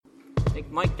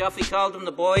think Mike Duffy called them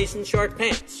the boys in short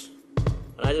pants.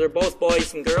 And either they're both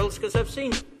boys and girls because I've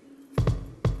seen them.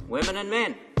 Women and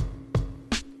men.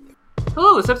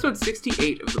 Hello, it's episode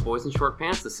 68 of The Boys in Short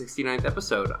Pants, the 69th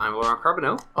episode. I'm Laurent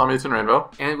Carbonneau. I'm Etienne Rainbow.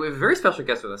 And we have a very special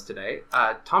guest with us today,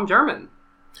 Tom Jarmyn.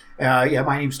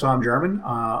 My name's Tom Jarmyn.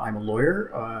 I'm a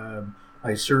lawyer.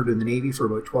 I served in the Navy for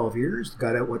about 12 years,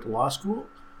 got out, went to law school,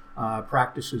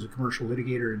 practiced as a commercial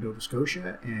litigator in Nova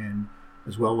Scotia, and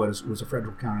as well was a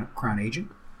federal crown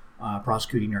agent,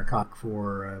 prosecuting narcotic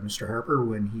for Mr. Harper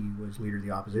when he was leader of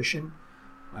the opposition.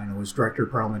 And I was director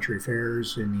of parliamentary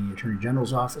affairs in the Attorney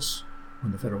General's office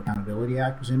when the Federal Accountability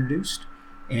Act was introduced,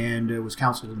 and was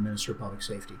counsel to the Minister of Public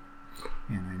Safety.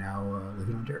 And I now live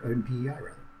in PEI,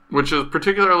 Which is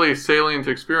particularly salient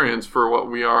experience for what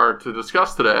we are to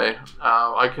discuss today.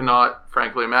 I cannot,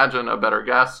 frankly, imagine a better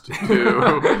guest to,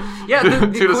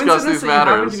 the to discuss these that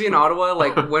matters. You happened to be in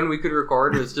Ottawa, when we could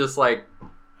record, was just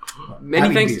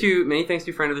many thanks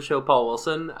to friend of the show, Paul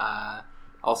Wilson,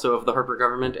 also of the Harper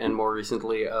government, and more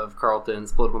recently of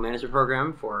Carleton's political management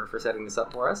program for setting this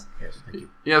up for us. Yes, thank you.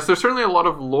 Yes, there's certainly a lot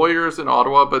of lawyers in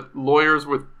Ottawa, but lawyers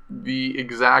with the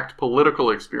exact political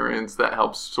experience that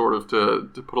helps sort of to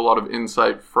put a lot of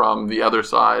insight from the other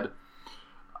side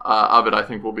of it, I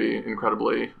think will be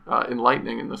incredibly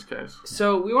enlightening in this case.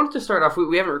 So we wanted to start off,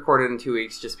 we haven't recorded in 2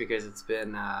 weeks just because it's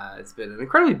been an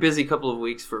incredibly busy couple of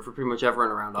weeks for pretty much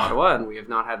everyone around Ottawa, and we have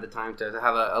not had the time to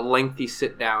have a lengthy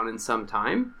sit down in some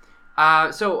time.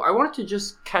 So I wanted to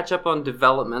just catch up on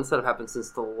developments that have happened since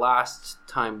the last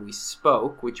time we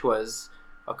spoke, which was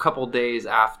a couple days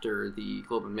after the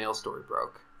Globe and Mail story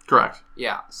broke. Correct.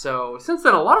 Yeah, so since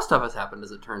then a lot of stuff has happened,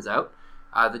 as it turns out.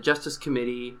 The Justice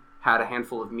Committee had a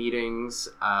handful of meetings,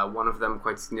 one of them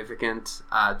quite significant,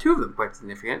 two of them quite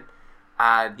significant.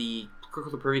 The Clerk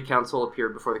of the Privy Council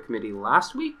appeared before the committee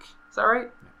last week. Is that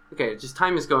right? Okay, just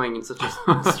time is going in such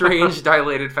a strange,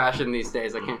 dilated fashion these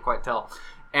days, I can't quite tell.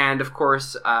 And, of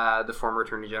course, the former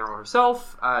Attorney General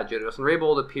herself, Jody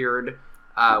Wilson-Raybould, appeared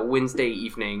Wednesday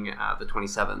evening, the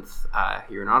 27th,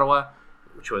 here in Ottawa,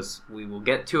 which was, we will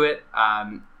get to it.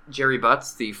 Jerry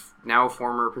Butts, the now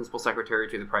former principal secretary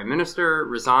to the Prime Minister,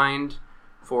 resigned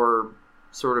for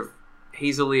sort of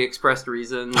hazily expressed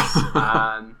reasons.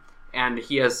 And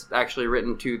he has actually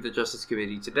written to the Justice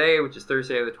Committee today, which is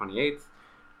Thursday the 28th,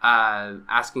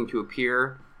 asking to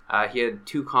appear. He had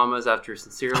 2 commas after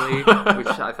sincerely, which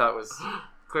I thought was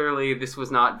clearly this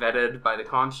was not vetted by the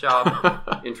comms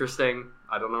shop. Interesting.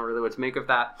 I don't know really what to make of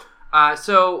that.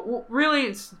 So really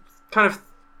it's kind of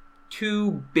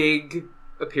 2 big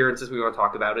appearances we want to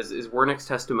talk about is Wernick's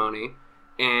testimony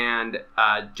and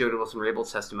Jody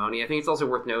Wilson-Raybould's testimony. I think it's also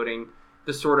worth noting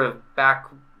the sort of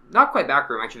not quite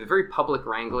backroom, actually, the very public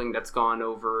wrangling that's gone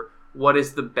over what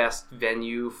is the best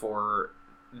venue for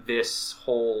this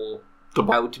whole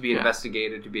about to be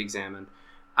investigated, to be examined.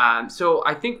 So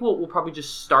I think we'll probably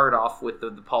just start off with the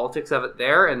politics of it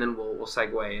there, and then we'll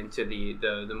segue into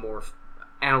the more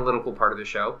analytical part of the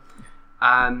show.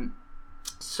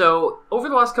 So, over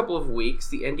the last couple of weeks,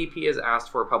 the NDP has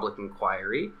asked for a public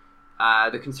inquiry.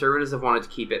 The Conservatives have wanted to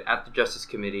keep it at the Justice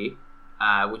Committee,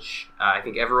 which I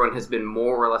think everyone has been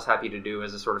more or less happy to do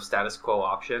as a sort of status quo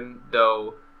option,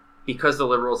 though because the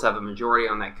Liberals have a majority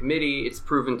on that committee, it's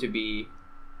proven to be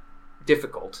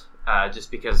difficult,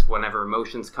 just because whenever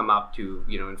motions come up to,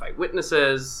 invite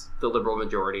witnesses, the Liberal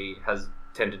majority has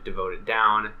tended to vote it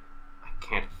down. I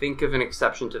can't think of an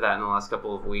exception to that in the last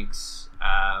couple of weeks.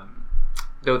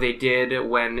 Though they did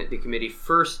when the committee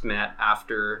first met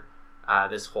after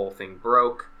this whole thing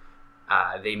broke.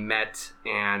 They met,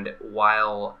 and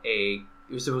while it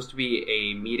was supposed to be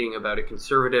a meeting about a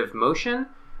Conservative motion,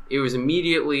 it was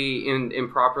immediately,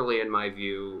 improperly in my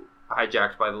view,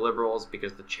 hijacked by the Liberals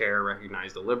because the chair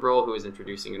recognized a Liberal who was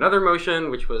introducing another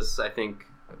motion, which was, I think,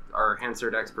 our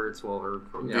Hansard experts or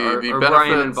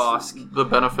Brian and Bosk. The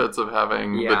benefits of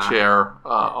having the chair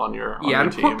on your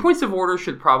team. Points of order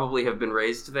should probably have been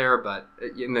raised there, but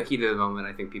in the heat of the moment,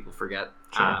 I think people forget.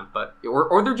 Sure.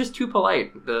 Or they're just too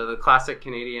polite. The classic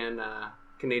Canadian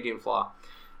flaw.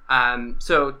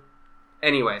 So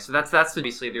anyway, so that's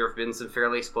obviously there have been some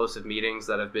fairly explosive meetings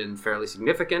that have been fairly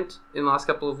significant in the last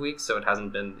couple of weeks, so it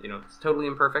hasn't been it's totally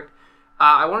imperfect.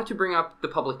 I wanted to bring up the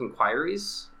public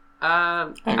inquiries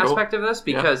aspect of this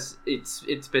because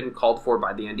it's been called for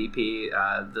by the NDP.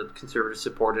 The Conservatives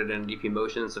supported an NDP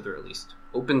motion, so they're at least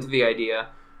open to the idea.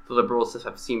 The Liberals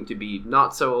have seemed to be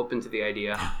not so open to the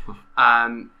idea.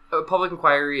 A public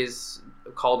inquiry is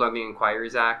called on the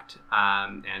Inquiries Act,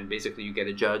 and basically you get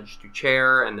a judge to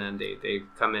chair, and then they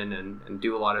come in and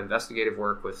do a lot of investigative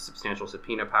work with substantial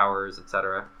subpoena powers,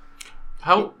 etc.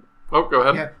 Oh, go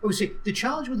ahead. Yeah, I would say the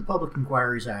challenge with the Public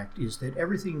Inquiries Act is that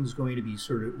everything's going to be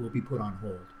will be put on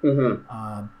hold.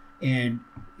 Mm-hmm. And,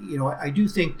 I do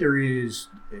think there is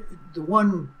the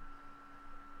one,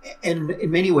 and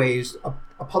in many ways,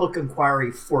 a public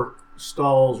inquiry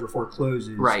forestalls or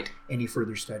forecloses any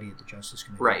further study at the Justice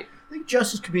Committee. Right. I think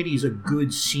Justice Committee is a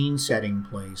good scene-setting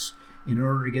place in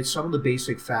order to get some of the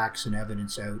basic facts and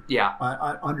evidence out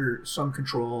under some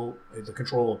control, the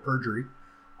control of perjury.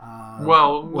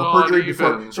 Perjury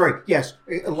before. Sorry, yes,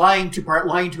 lying to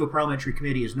a parliamentary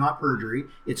committee is not perjury;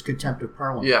 it's contempt of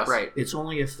parliament. Yes, right. It's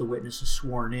only if the witness is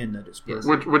sworn in that it's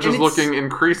perjury. Which is looking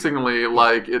increasingly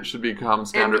like it should become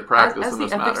standard practice in this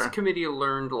matter. As the ethics committee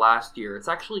learned last year, it's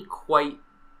actually quite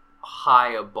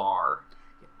high a bar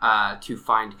to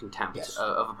find contempt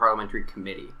of a parliamentary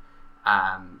committee.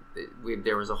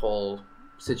 There was a whole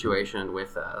situation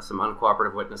with some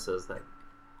uncooperative witnesses that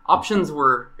options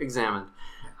were examined.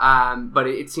 But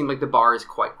it seemed like the bar is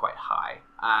quite high.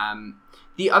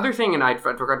 The other thing, and I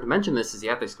forgot to mention this, is the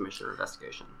Ethics Commissioner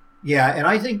investigation. Yeah, and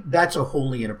I think that's a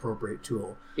wholly inappropriate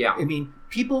tool. Yeah. I mean,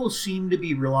 people seem to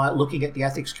be looking at the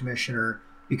Ethics Commissioner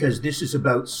because this is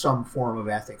about some form of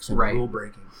ethics and rule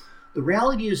breaking. The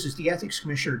reality is the Ethics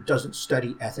Commissioner doesn't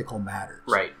study ethical matters.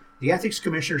 Right. The Ethics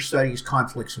Commissioner studies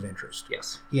conflicts of interest.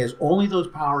 Yes. He has only those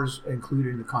powers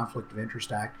included in the Conflict of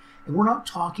Interest Act, and we're not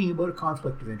talking about a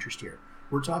conflict of interest here.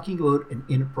 We're talking about an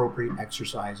inappropriate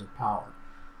exercise of power.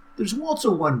 There's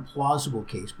also one plausible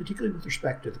case, particularly with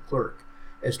respect to the clerk,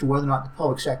 as to whether or not the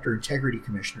Public Sector Integrity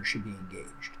Commissioner should be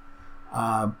engaged,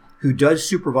 who does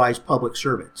supervise public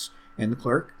servants. And the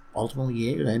clerk,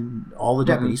 ultimately, and all the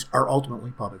deputies are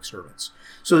ultimately public servants.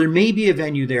 So there may be a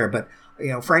venue there, but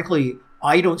frankly,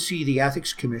 I don't see the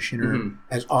Ethics Commissioner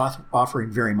as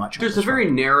offering very much. There's a very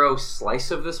narrow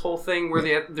slice of this whole thing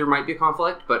where there might be a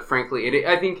conflict, but frankly,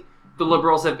 I think the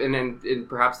Liberals have, and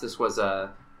perhaps this was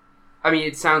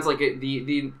it sounds like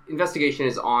the investigation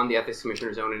is on the Ethics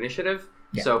Commissioner's own initiative,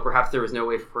 so perhaps there was no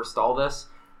way to forestall this.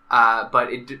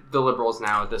 But the Liberals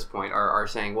now at this point are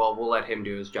saying, well, we'll let him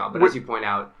do his job. But as you point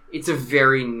out, it's a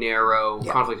very narrow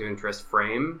conflict of interest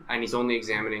frame, and he's only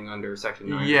examining under Section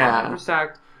 9 of the Conflict of Interest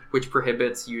Act, which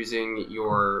prohibits using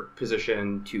your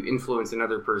position to influence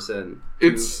another person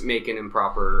to make an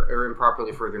improper or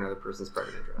improperly further another person's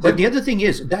private interest. But the other thing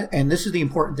is, and this is the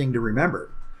important thing to remember,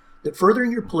 that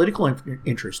furthering your political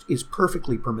interest is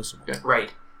perfectly permissible. Yeah.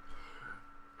 Right.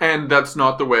 And that's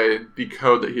not the way the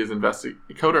code that he is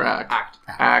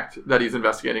Act that he's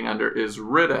investigating under is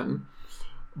written.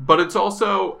 But it's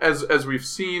also, as we've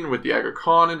seen with the Aga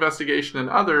Khan investigation and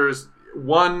others,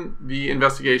 the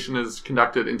investigation is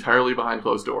conducted entirely behind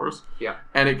closed doors. Yeah.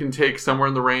 And it can take somewhere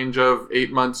in the range of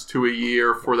 8 months to a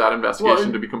year for that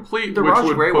investigation to be complete. The Raj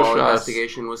Grewal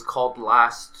investigation was called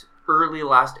early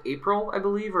last April, I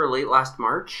believe, or late last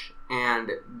March,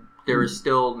 and there is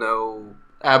still no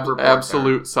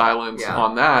absolute silence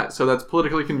on that. So that's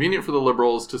politically convenient for the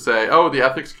Liberals to say, oh, the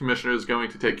Ethics Commissioner is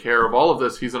going to take care of all of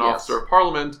this. He's an officer of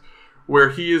Parliament, where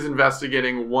he is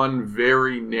investigating one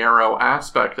very narrow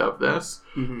aspect of this.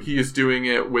 He is doing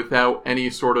it without any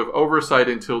sort of oversight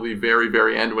until the very,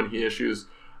 very end when he issues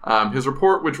his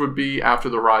report, which would be after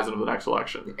the horizon of the next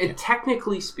election. And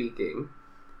technically speaking,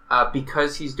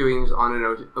 because he's doing this on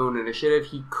his own initiative,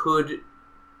 he could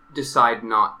decide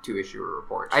not to issue a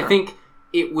report. Sure. I think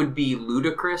it would be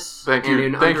ludicrous. Thank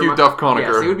you, Duff Conacher.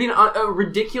 Yes, it would be a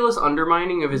ridiculous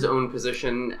undermining of his own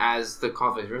position as the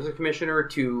Conflict of Interest Commissioner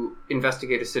to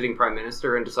investigate a sitting Prime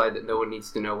Minister and decide that no one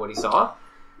needs to know what he saw.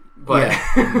 But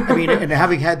I mean, and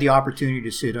having had the opportunity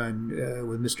to sit on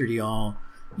with Mr. Dion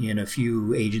in a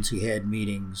few agency head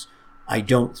meetings, I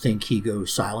don't think he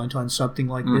goes silent on something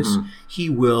like this. He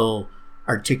will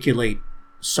articulate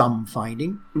some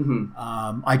finding.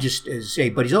 I just say,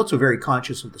 but he's also very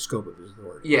conscious of the scope of his authority.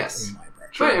 Yes, in my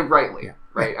branch. But rightly,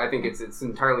 right. I think it's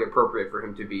entirely appropriate for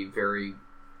him to be very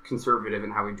conservative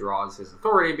in how he draws his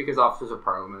authority, because officers of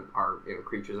Parliament are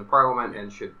creatures of Parliament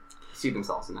and should see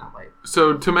themselves in that light.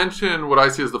 So to mention what I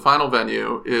see as the final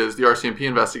venue is the RCMP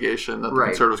investigation that the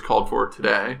Conservatives called for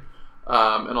today.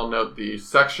 And I'll note the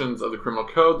sections of the criminal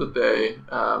code that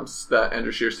that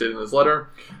Andrew Scheer stated in his letter,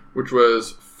 which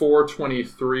was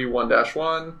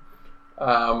 423(1-1),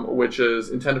 which is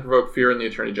intent to provoke fear in the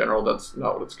Attorney General. That's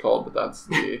not what it's called, but that's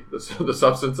the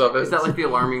substance of it. Is that like the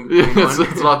alarming the Queen one?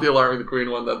 It's not the alarming the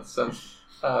Queen one that's since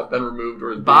been removed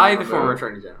or is by the former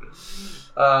Attorney General.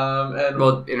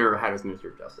 In her head as Minister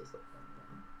of Justice.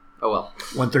 Oh well.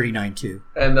 139(2).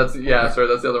 And that's the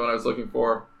other one I was looking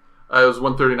for. It was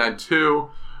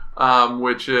 139(2),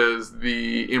 which is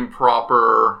the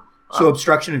improper. So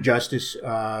obstruction of justice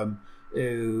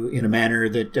in a manner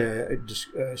that,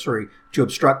 to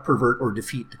obstruct, pervert, or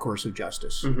defeat the course of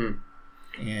justice. Mm-hmm.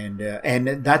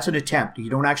 And that's an attempt. You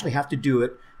don't actually have to do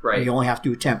it. Right. You only have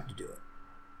to attempt to do it.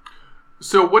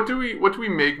 So what do we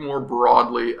make more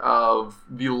broadly of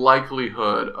the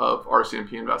likelihood of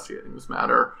RCMP investigating this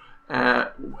matter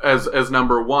as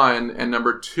number one, and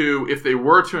number two, if they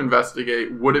were to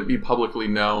investigate, would it be publicly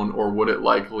known or would it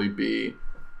likely be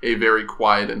a very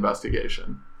quiet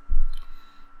investigation?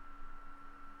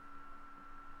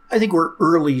 I think we're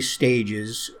early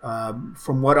stages.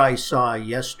 From what I saw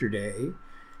yesterday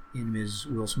in Ms.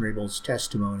 Wilson-Raybell's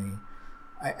testimony,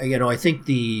 I think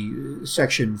the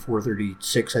Section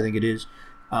 436, I think it is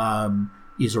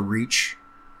a reach.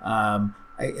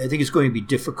 I think it's going to be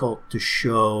difficult to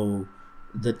show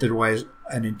that there was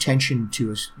an intention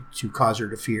to cause her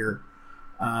to fear,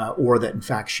 or that in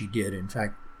fact she did. In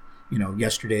fact,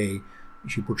 yesterday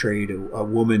she portrayed a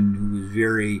woman who was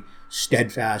very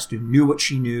steadfast, who knew what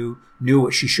she knew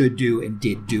what she should do, and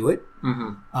did do it.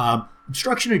 Mm-hmm.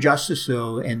 Obstruction of justice,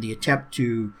 though, and the attempt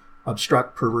to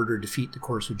obstruct, pervert, or defeat the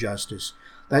course of justice,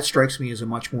 that strikes me as a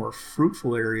much more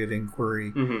fruitful area of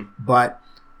inquiry. Mm-hmm. But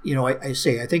I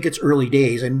think it's early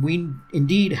days, and we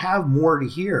indeed have more to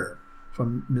hear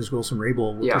from Ms.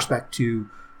 Wilson-Raybell with respect to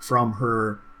from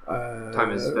her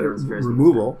time as Veterans Affairs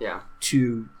removal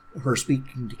to her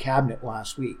speaking to cabinet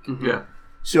last week. Mm-hmm. Yeah.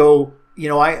 So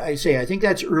I think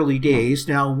that's early days.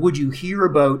 Now, would you hear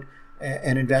about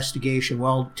an investigation?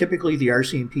 Well, typically the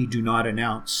RCMP do not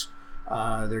announce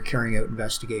they're carrying out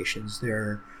investigations.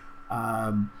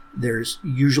 There's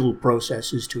usual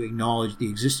processes to acknowledge the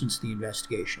existence of the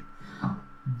investigation.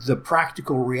 The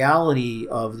practical reality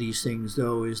of these things,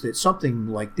 though, is that something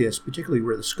like this, particularly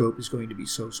where the scope is going to be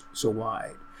so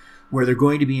wide, where they're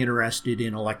going to be interested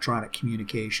in electronic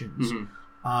communications,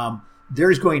 mm-hmm.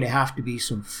 There's going to have to be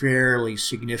some fairly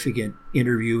significant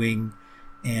interviewing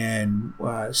and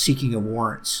seeking of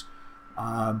warrants.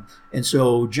 And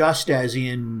so just as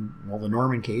in, the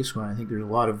Norman case, when I think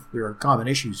there are common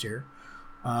issues here,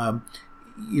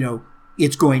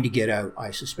 it's going to get out,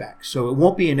 I suspect. So it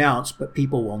won't be announced, but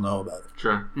people will know about it.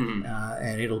 Sure. Mm-hmm.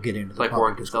 And it'll get into the like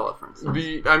Warren Costello, for instance.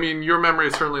 Your memory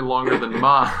is certainly longer than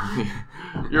mine.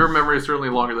 Your memory is certainly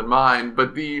longer than mine.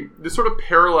 But the sort of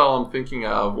parallel I'm thinking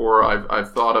of, or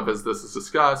I've thought of as this is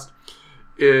discussed,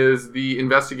 is the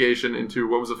investigation into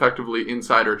what was effectively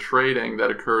insider trading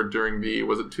that occurred during the,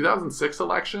 was it 2006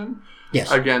 election? Yes.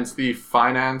 Against the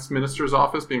finance minister's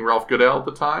office, being Ralph Goodale at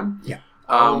the time. Yeah.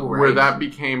 Right. Where that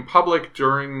became public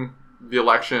during the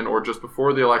election or just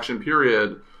before the election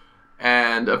period,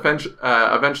 and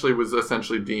eventually was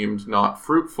essentially deemed not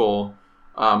fruitful.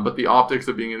 But the optics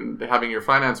of having your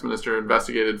finance minister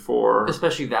investigated for,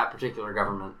 especially that particular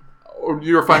government, or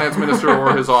your finance minister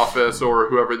or his office or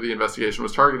whoever the investigation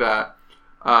was targeted at,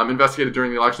 investigated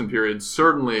during the election period,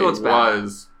 certainly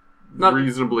was not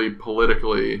reasonably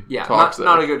politically toxic.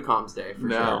 Not a good comms day for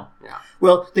sure. Yeah.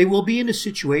 Well, they will be in a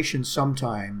situation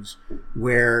sometimes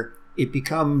where it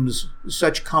becomes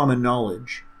such common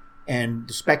knowledge and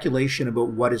the speculation about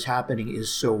what is happening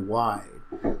is so wide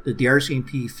that the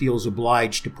RCMP feels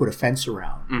obliged to put a fence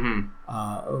around mm-hmm.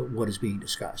 What is being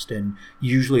discussed. And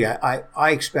usually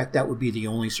I expect that would be the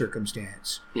only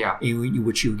circumstance in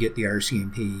which you would get the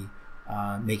RCMP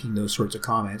making those sorts of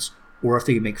comments, or if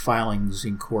they make filings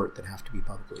in court that have to be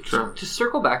publicly disclosed. To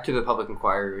circle back to the public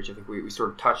inquiry, which I think we sort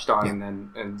of touched on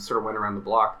and sort of went around the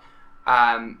block.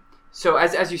 So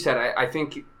as you said, I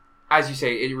think, as you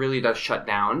say, it really does shut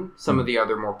down some of the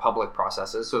other more public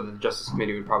processes. So the Justice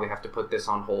Committee would probably have to put this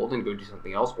on hold and go do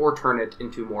something else, or turn it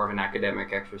into more of an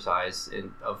academic exercise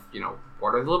of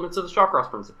what are the limits of the Shawcross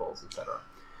principles, etc.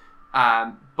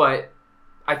 But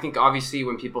I think obviously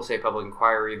when people say public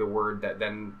inquiry, the word that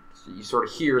then you sort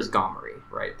of hear is Gomery,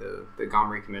 right? The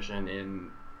Gomery Commission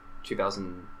in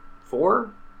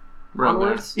 2004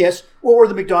 onwards. Yes, or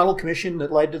the McDonald Commission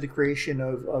that led to the creation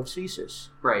of CSIS.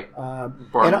 Right. Barn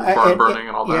burning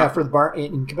and all that. Yeah, for the barn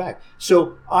in Quebec.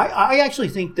 So I actually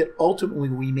think that ultimately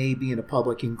we may be in a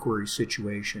public inquiry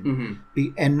situation,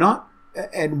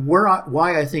 mm-hmm.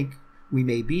 Why I think we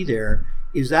may be there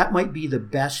is that might be the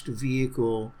best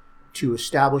vehicle to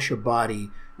establish a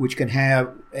body which can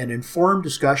have an informed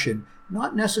discussion,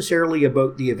 not necessarily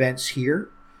about the events here,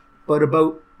 but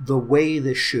about the way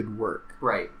this should work.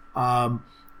 Right.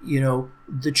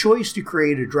 The choice to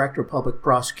create a director of public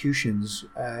prosecutions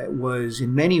was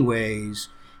in many ways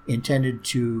intended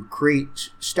to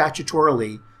create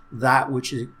statutorily that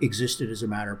which existed as a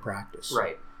matter of practice.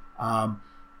 Right.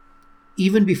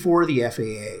 Even before the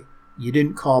FAA, you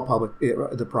didn't call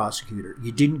the prosecutor.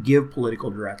 You didn't give political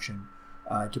direction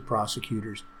to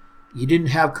prosecutors. you didn't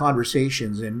have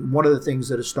conversations. And one of the things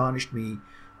that astonished me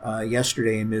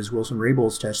yesterday in Ms.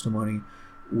 Wilson-Raybould's testimony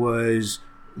was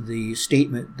the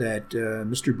statement that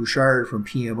Mr. Bouchard from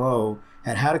PMO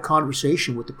had a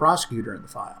conversation with the prosecutor in the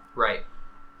file. Right.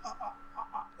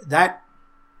 That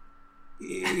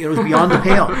was beyond the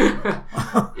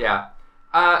pale. Yeah.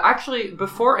 Actually,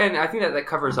 before, and I think that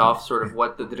covers off sort of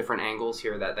what the different angles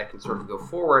here that can sort of go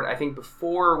forward. I think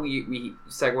before we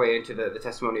segue into the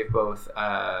testimony of both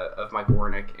of Michael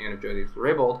Wernick and of Jody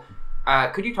Raybould,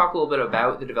 could you talk a little bit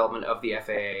about the development of the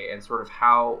FAA and sort of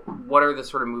what are the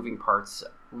sort of moving parts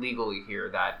legally here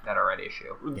that are at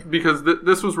issue? Because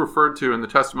this was referred to in the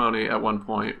testimony at one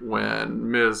point when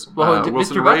Ms.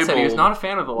 Mr. Butts said he was not a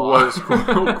fan of the law. Was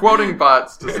quoting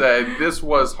Butts to say, this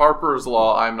was Harper's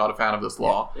law, I'm not a fan of this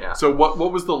law. Yeah. So what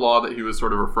was the law that he was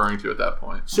sort of referring to at that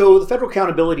point? So the Federal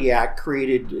Accountability Act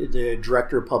created the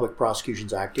Director of Public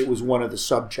Prosecutions Act. It was one of the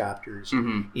subchapters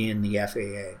in the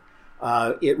FAA.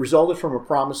 It resulted from a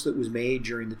promise that was made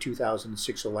during the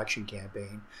 2006 election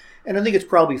campaign. And I think it's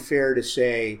probably fair to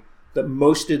say that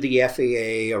most of the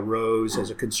FAA arose as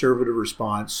a conservative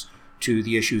response to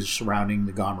the issues surrounding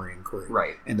the Gomery inquiry,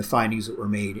 right, and the findings that were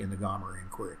made in the Gomery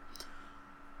inquiry.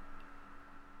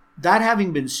 That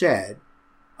having been said,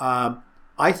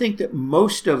 I think that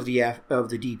most of the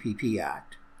DPP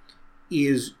Act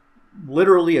is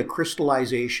literally a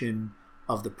crystallization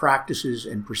of the practices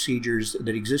and procedures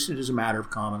that existed as a matter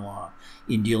of common law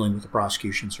in dealing with the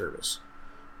prosecution service.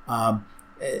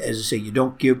 As I say, you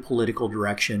don't give political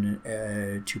direction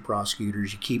to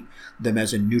prosecutors. You keep them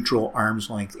as a neutral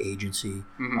arm's length agency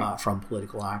from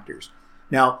political actors.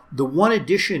 Now, the one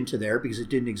addition to there, because it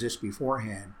didn't exist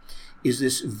beforehand, is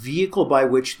this vehicle by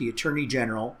which the Attorney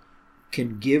General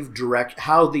can give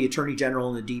how the Attorney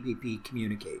General and the DPP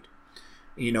communicate.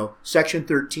 Section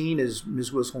 13, as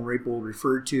Ms. Wilson-Raybould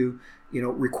referred to,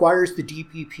 requires the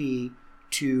DPP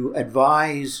to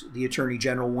advise the Attorney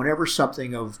General whenever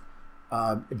something of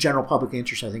general public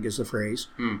interest, I think is the phrase,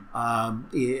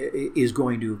 is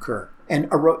going to occur,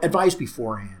 and advise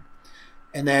beforehand.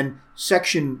 And then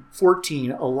Section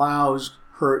 14 allows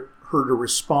her to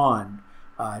respond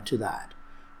to that.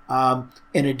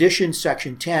 In addition,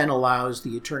 Section 10 allows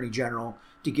the Attorney General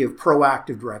to give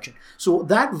proactive direction. So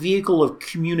that vehicle of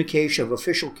communication, of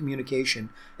official communication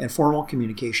and formal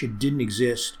communication, didn't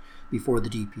exist before the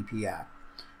DPP Act.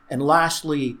 And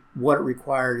lastly, what it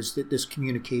requires is that this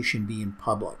communication be in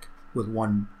public, with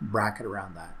one bracket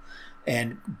around that,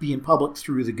 and be in public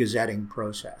through the gazetting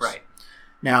process. Right.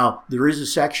 Now, there is a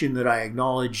section that I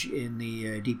acknowledge in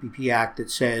the DPP Act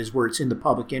that says where it's in the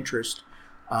public interest,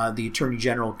 the Attorney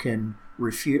General can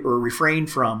refrain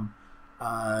from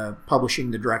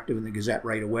publishing the directive in the Gazette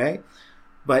right away.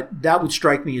 But that would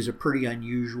strike me as a pretty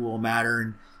unusual matter,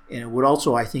 and it would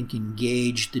also, I think,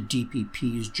 engage the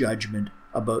DPP's judgment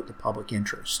about the public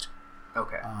interest.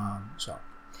 Okay.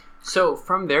 So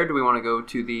from there, do we want to go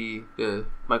to the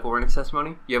Michael Wernick's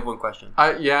testimony? You have one question.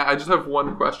 I just have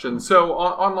one question. So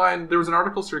online, there was an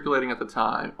article circulating at the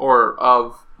time,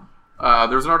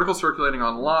 there was an article circulating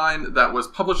online that was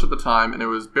published at the time, and it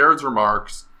was Baird's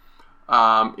remarks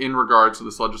in regards to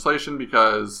this legislation,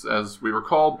 because, as we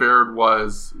recall, Baird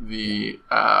was the,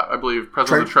 I believe,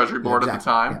 president of the Treasury Board at the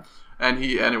time. Yeah. And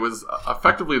it was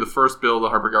effectively the first bill the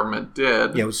Harper government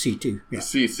did. Yeah, it was C2. Yeah.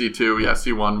 C2, yeah.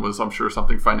 C1 was, I'm sure,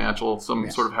 something financial, some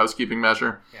sort of housekeeping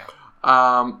measure.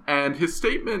 Yeah. And his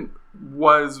statement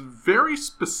was very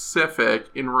specific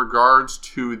in regards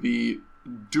to the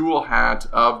dual hat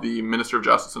of the Minister of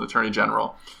Justice and Attorney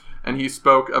General. And he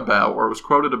spoke about, or was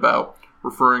quoted about,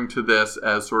 referring to this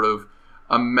as sort of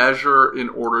a measure in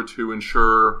order to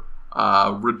ensure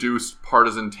reduced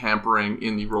partisan tampering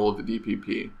in the role of the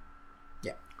DPP.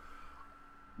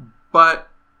 But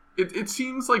it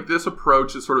seems like this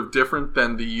approach is sort of different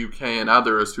than the UK and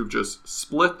others who've just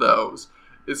split those.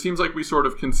 It seems like we sort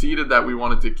of conceded that we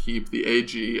wanted to keep the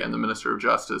AG and the Minister of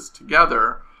Justice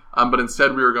together, but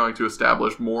instead we were going to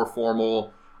establish more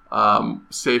formal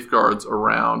safeguards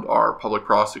around our public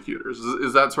prosecutors.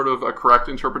 Is that sort of a correct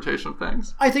interpretation of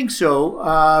things? I think so.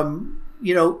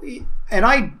 And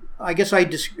I guess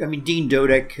Dean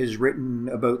Dodek has written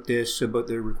about this, about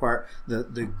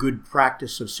the good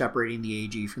practice of separating the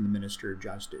AG from the Minister of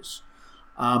Justice.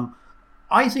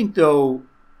 I think, though,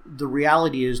 the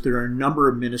reality is there are a number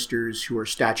of ministers who are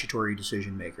statutory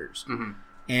decision makers. Mm-hmm.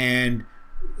 And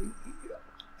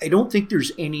I don't think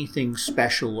there's anything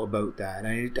special about that.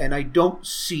 And I don't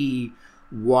see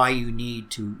why you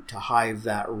need to hive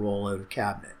that role out of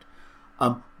cabinet.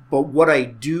 But what I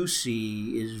do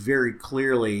see is very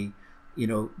clearly,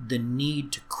 the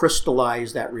need to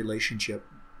crystallize that relationship.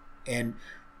 And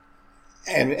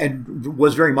and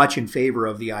was very much in favor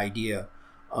of the idea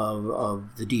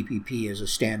of the DPP as a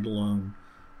standalone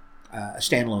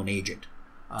agent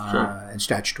and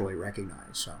statutorily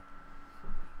recognized.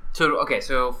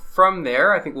 So from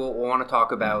there, I think we'll want to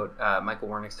talk about Michael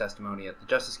Warnick's testimony at the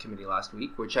Justice Committee last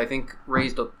week, which I think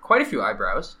raised quite a few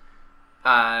eyebrows.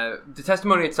 The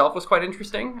testimony itself was quite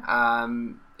interesting,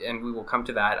 and we will come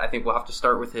to that. I think we'll have to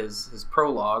start with his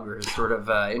prologue, or his sort of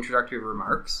introductory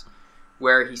remarks,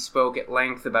 where he spoke at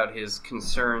length about his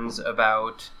concerns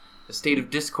about the state of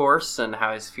discourse and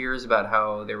how his fears about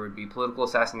how there would be political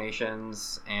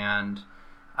assassinations. And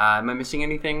am I missing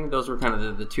anything? Those were kind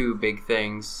of the two big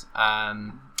things.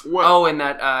 And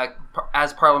that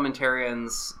as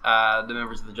parliamentarians, the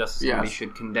members of the Justice Committee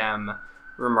should condemn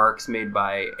remarks made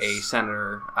by a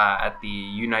senator at the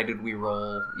United We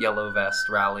Roll Yellow Vest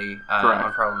rally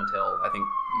on Parliament Hill, I think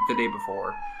the day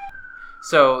before.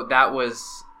 So that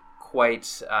was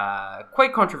quite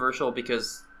controversial,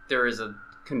 because there is a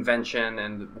convention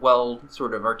and well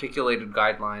sort of articulated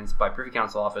guidelines by Privy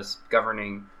Council Office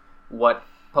governing what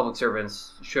public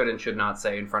servants should and should not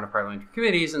say in front of parliamentary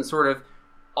committees, and sort of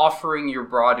offering your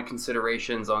broad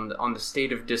considerations on the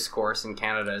state of discourse in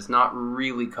Canada is not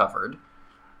really covered.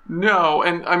 No,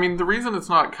 and I mean, the reason it's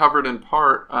not covered in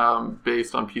part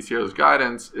based on PCR's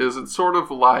guidance is it's sort of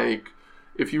like,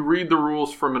 if you read the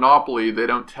rules for Monopoly, they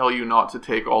don't tell you not to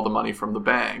take all the money from the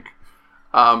bank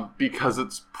because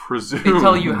it's presumed. They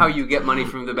tell you how you get money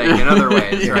from the bank in other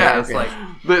ways, right? Yes. It's like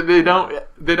they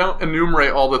don't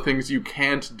enumerate all the things you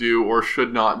can't do or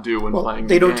should not do when playing.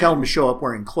 They the don't game. tell them to show up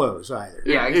wearing clothes either.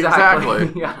 Yeah,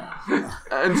 exactly. Yeah.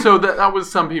 And so that was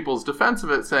some people's defense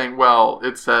of it, saying, well,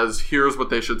 it says here's what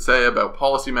they should say about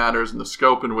policy matters and the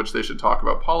scope in which they should talk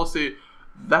about policy.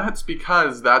 That's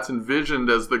because that's envisioned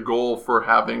as the goal for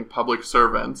having public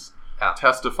servants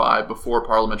testify before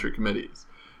parliamentary committees.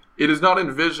 It is not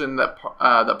envisioned that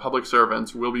that public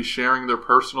servants will be sharing their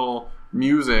personal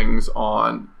musings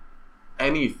on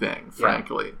anything,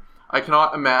 frankly. Yeah. I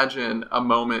cannot imagine a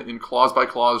moment in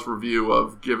clause-by-clause review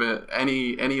of given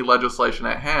any legislation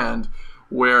at hand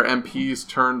where MPs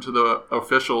turn to the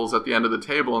officials at the end of the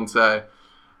table and say,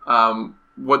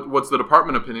 what's the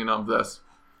department opinion of this?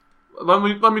 Let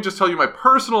me just tell you my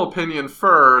personal opinion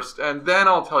first, and then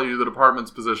I'll tell you the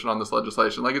department's position on this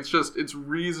legislation. Like, it's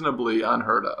reasonably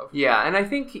unheard of. Yeah, and I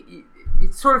think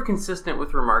it's sort of consistent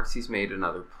with remarks he's made in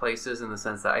other places, in the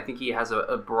sense that I think he has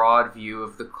a broad view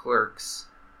of the clerk's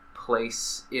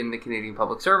place in the Canadian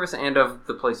public service, and of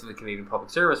the place of the Canadian public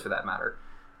service, for that matter.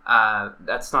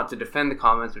 That's not to defend the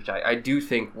comments, which I do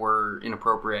think were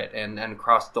inappropriate and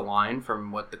crossed the line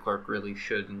from what the clerk really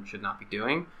should and should not be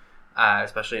doing.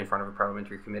 Especially in front of a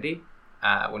parliamentary committee,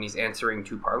 when he's answering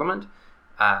to Parliament,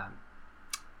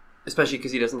 especially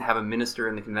because he doesn't have a minister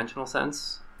in the conventional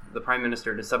sense, the Prime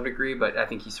Minister to some degree, but I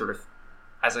think he sort of,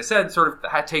 as I said,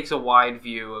 takes a wide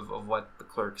view of what the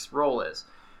clerk's role is.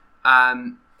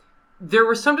 There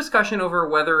was some discussion over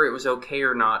whether it was okay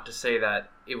or not to say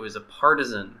that it was a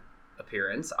partisan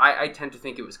appearance. I tend to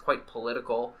think it was quite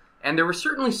political. And there were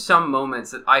certainly some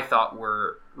moments that I thought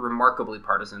were remarkably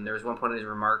partisan. There was one point in his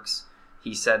remarks,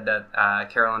 he said that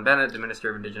Carolyn Bennett, the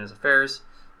Minister of Indigenous Affairs,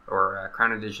 or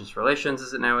Crown Indigenous Relations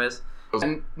as it now is,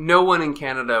 and no one in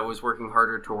Canada was working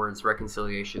harder towards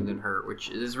reconciliation than her,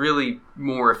 which is really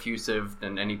more effusive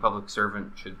than any public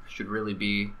servant should really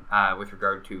be with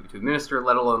regard to a minister,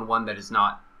 let alone one that is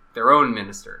not their own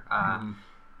minister.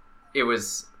 It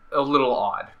was a little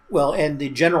odd. Well, and the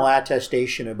general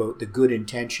attestation about the good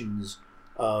intentions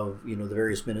of the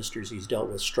various ministers he's dealt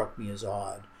with struck me as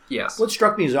odd. Yes. What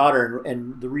struck me as odd,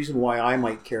 and the reason why I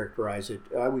would characterize it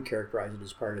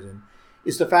as partisan,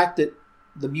 is the fact that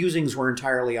the musings were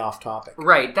entirely off topic.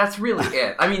 Right. That's really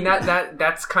it. I mean,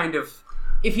 that's kind of,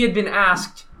 if he had been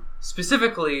asked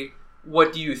specifically,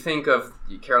 what do you think of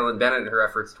Carolyn Bennett and her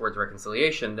efforts towards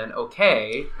reconciliation, then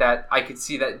okay, that I could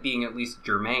see that being at least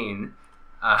germane.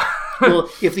 Well,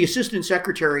 if the assistant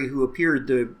secretary who appeared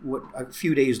a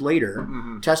few days later,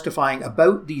 testifying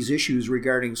about these issues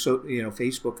regarding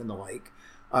Facebook and the like,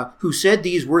 who said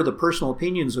these were the personal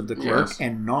opinions of the clerk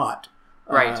and not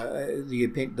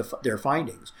their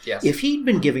findings. Yes. If he'd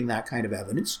been giving that kind of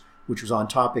evidence, which was on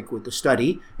topic with the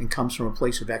study and comes from a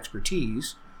place of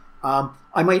expertise, I've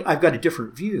got a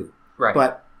different view. Right.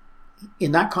 But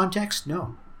in that context,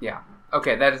 no. Yeah.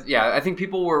 Okay, I think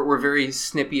people were very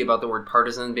snippy about the word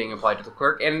partisan being applied to the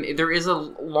clerk, and there is a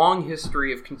long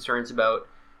history of concerns about,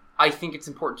 I think it's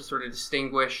important to sort of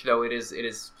distinguish, though it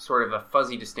is sort of a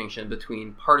fuzzy distinction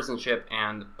between partisanship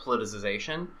and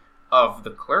politicization of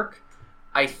the clerk.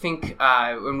 I think,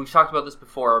 and we've talked about this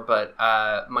before, but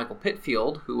Michael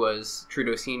Pitfield, who was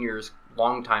Trudeau Sr.'s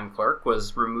longtime clerk,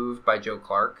 was removed by Joe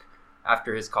Clark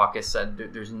after his caucus said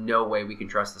there's no way we can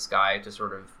trust this guy to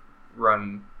sort of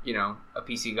run, a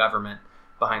PC government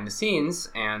behind the scenes,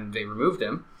 and they removed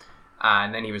him.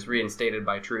 And then he was reinstated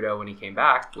by Trudeau when he came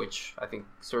back, which I think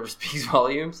sort of speaks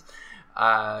volumes.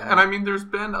 And I mean, there's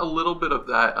been a little bit of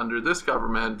that under this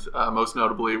government, most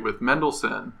notably with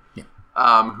Mendelsohn,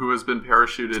 who has been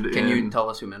parachuted in. Can you tell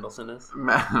us who Mendelsohn is?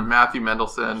 Matthew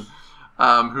Mendelsohn,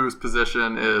 whose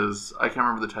position is, I can't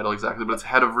remember the title exactly, but it's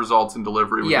head of results and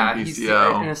delivery within BCO. He's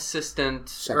an assistant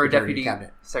Secretary or a deputy.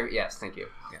 Cabinet. Yes, thank you.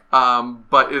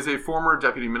 But is a former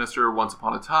deputy minister once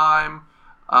upon a time.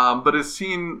 But is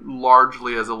seen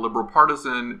largely as a liberal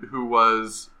partisan who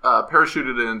was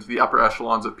parachuted into the upper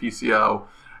echelons of PCO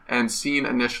and seen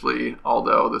initially,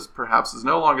 although this perhaps is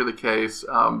no longer the case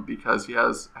because he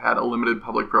has had a limited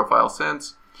public profile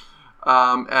since,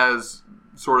 as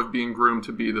sort of being groomed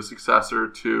to be the successor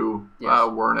to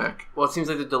Wernick. Well, it seems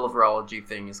like the deliverology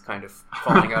thing is kind of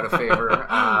falling out of favor.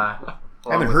 I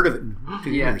haven't heard of it in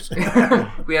 2 years.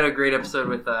 We had a great episode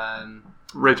with...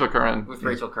 Rachel Curran. With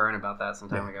Rachel Curran about that some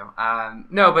time ago.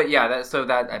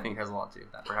 That I think has a lot to do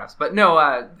with that, perhaps. But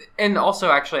no, and also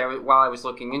actually, while I was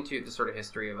looking into the sort of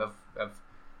history of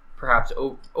perhaps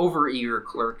over-eager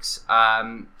clerks,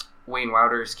 Wayne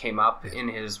Wouters came up in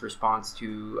his response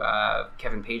to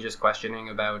Kevin Page's questioning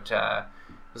about,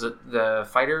 was it the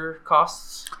fighter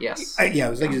costs? Yes. It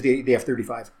was like the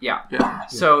F-35. Yeah.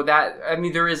 So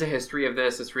there is a history of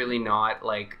this. It's really not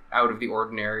like out of the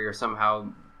ordinary or somehow...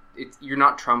 You're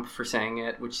not Trump for saying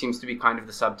it, which seems to be kind of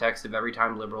the subtext of every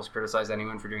time liberals criticize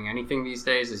anyone for doing anything these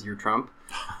days is you're Trump.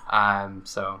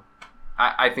 So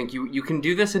I think you can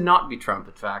do this and not be Trump,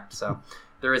 in fact. So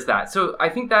there is that. So I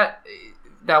think that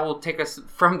will take us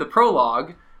from the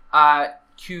prologue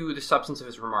to the substance of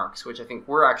his remarks, which I think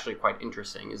were actually quite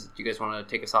interesting. Do you guys want to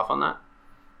take us off on that?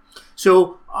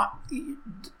 So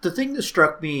the thing that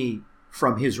struck me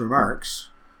from his remarks,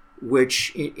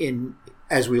 which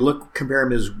as we compare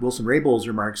him as Wilson-Raybould's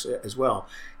remarks as well,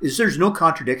 is there's no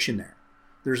contradiction there.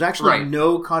 There's actually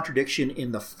no contradiction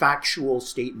in the factual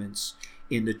statements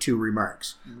in the two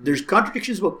remarks. Mm-hmm. There's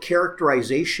contradictions about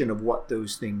characterization of what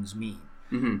those things mean.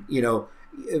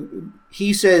 Mm-hmm.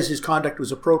 He says his conduct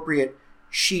was appropriate.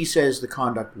 She says the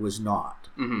conduct was not.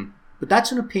 Mm-hmm. But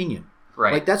that's an opinion.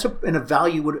 Right. Like that's an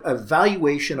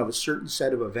evaluation of a certain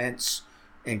set of events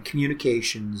and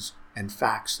communications and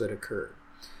facts that occurred.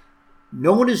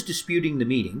 No one is disputing the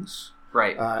meetings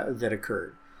that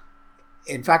occurred.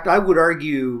 In fact, I would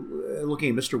argue, looking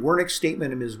at Mr. Wernick's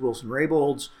statement and Ms.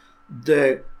 Wilson-Raybould's,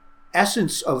 the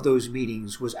essence of those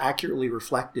meetings was accurately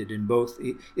reflected in both.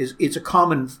 It's a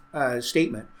common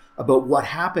statement about what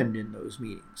happened in those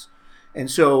meetings. And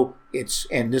so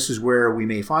and this is where we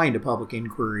may find a public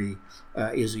inquiry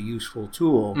is a useful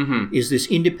tool, is this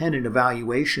independent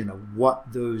evaluation of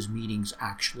what those meetings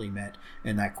actually meant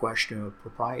and that question of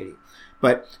propriety.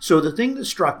 But so the thing that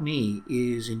struck me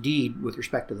is indeed, with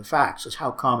respect to the facts, is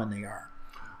how common they are.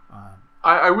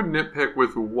 I would nitpick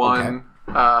with one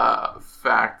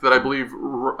fact that I believe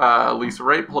Lisa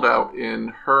Ray pulled out in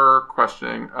her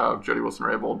questioning of Jody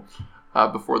Wilson-Raybould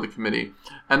before the committee,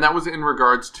 and that was in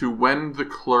regards to when the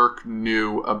clerk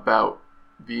knew about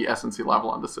the SNC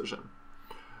Lavalin decision.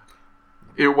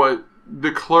 It was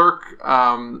the clerk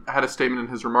had a statement in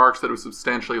his remarks that it was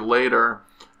substantially later,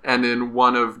 and in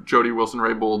one of Jody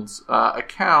Wilson-Raybould's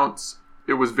accounts,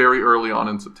 it was very early on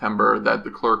in September that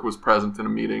the clerk was present in a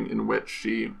meeting in which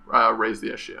she raised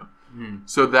the issue.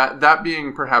 So that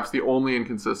being perhaps the only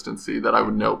inconsistency that I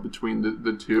would note between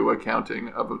the two accounting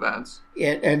of events.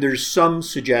 And there's some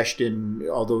suggestion,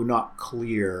 although not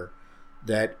clear,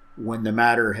 that when the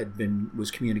matter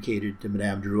was communicated to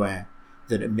Madame Drouin,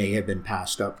 that it may have been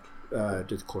passed up to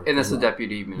the clerk. And that's the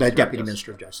deputy minister. The deputy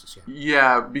minister of justice.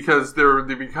 Yeah, because there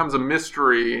becomes a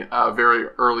mystery very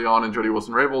early on in Jody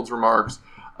Wilson-Raybould's remarks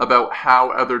about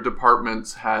how other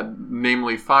departments had,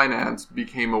 namely finance,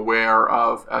 became aware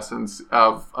of SNC,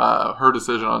 of her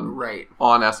decision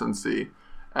on SNC,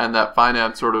 and that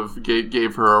finance sort of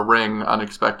gave her a ring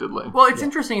unexpectedly. Well, it's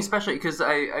interesting, especially because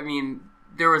I mean,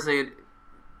 there was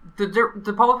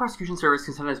the public prosecution service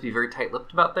can sometimes be very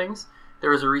tight-lipped about things. There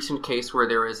was a recent case where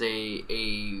there was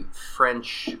a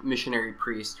French missionary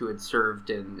priest who had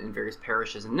served in various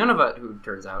parishes in Nunavut, who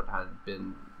turns out had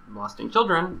been molesting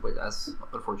children, as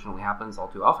unfortunately happens all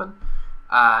too often,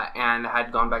 and had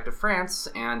gone back to France,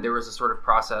 and there was a sort of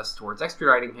process towards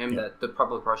extraditing him that the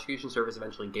public prosecution service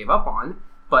eventually gave up on,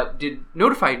 but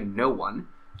notified no one,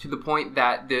 to the point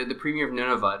that the premier of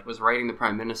Nunavut was writing the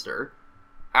prime minister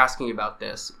asking about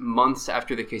this months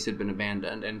after the case had been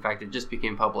abandoned. And in fact, it just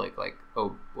became public like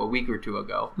a week or two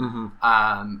ago.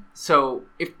 Mm-hmm. So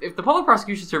if the Public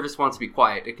Prosecution Service wants to be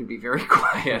quiet, it can be very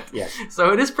quiet. Yes.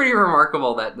 So it is pretty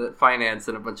remarkable that the finance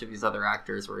and a bunch of these other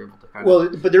actors were able to kind of... Well,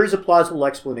 but there is a plausible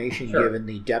explanation Sure. given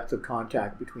the depth of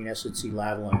contact between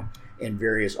SNC-Lavalin and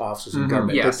various offices of Mhm.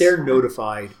 government. Yes. But they're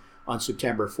notified on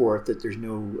September 4th that there's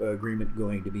no agreement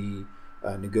going to be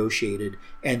negotiated,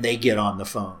 and they get on the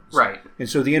phones. Right. And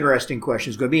so the interesting question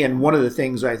is going to be, and one of the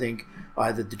things I think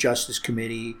either the Justice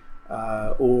Committee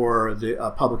or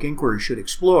the public inquiry should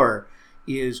explore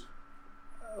is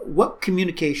what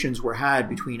communications were had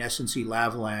between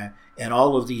SNC-Lavalin and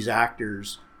all of these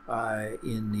actors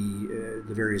in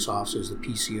the various offices, the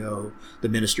PCO, the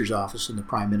Minister's Office, and the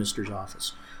Prime Minister's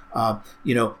Office. And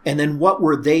then what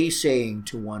were they saying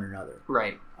to one another?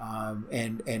 Right.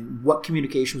 And what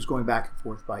communication was going back and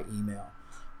forth by email.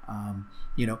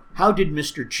 How did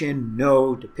Mr. Chin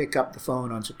know to pick up the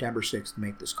phone on September 6th to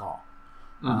make this call?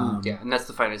 Yeah, and that's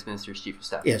the Finance Minister's Chief of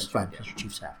Staff. Yes, Finance Minister,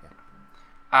 Chief of Staff,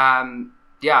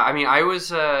 yeah. I mean, I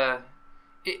was...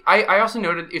 I also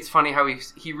noted it's funny how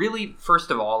he really, first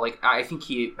of all, like, I think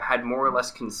he had more or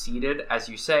less conceded, as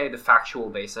you say, the factual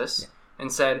basis,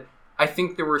 and said, I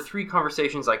think there were 3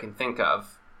 conversations I can think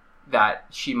of that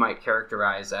she might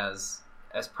characterize as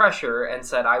pressure, and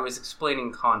said I was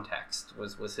explaining context,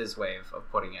 was his way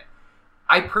of putting it.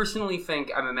 I personally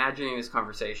think I'm imagining this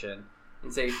conversation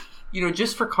and say,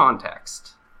 just for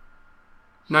context,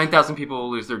 9,000 people will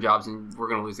lose their jobs and we're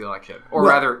going to lose the election. Or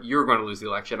rather, you're going to lose the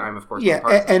election. I'm, of course,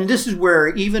 and this is where,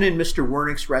 even in Mr.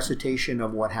 Wernick's recitation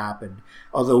of what happened,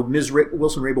 although Ms.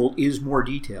 Wilson-Raybould is more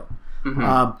detailed,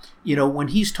 when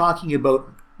he's talking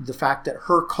about the fact that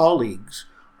her colleagues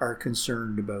are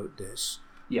concerned about this,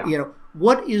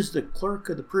 what is the clerk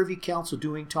of the Privy Council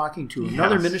doing talking to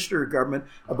another minister of government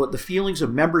about the feelings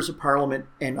of members of Parliament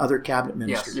and other cabinet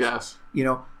ministers? Yes.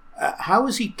 How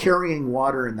is he carrying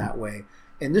water in that way?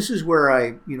 And this is where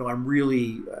I'm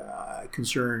really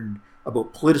concerned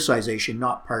about politicization,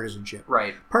 not partisanship.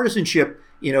 Right. Partisanship,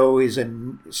 is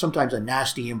sometimes a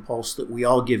nasty impulse that we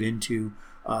all give into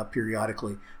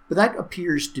periodically. But that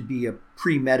appears to be a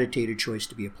premeditated choice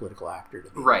to be a political actor to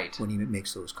me, right, when he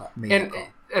makes those calls.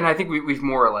 And I think we've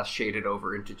more or less shaded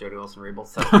over into Jody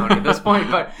Wilson-Raybould's testimony at this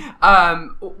point. But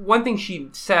one thing she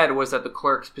said was that the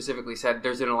clerk specifically said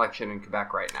there's an election in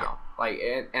Quebec right now,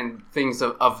 and things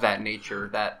of that nature.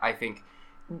 That I think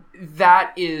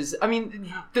that is. I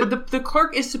mean, the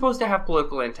clerk is supposed to have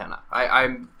political antenna.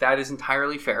 That is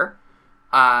entirely fair.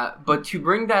 But to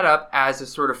bring that up as a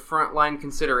sort of frontline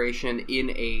consideration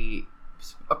in a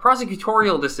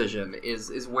prosecutorial decision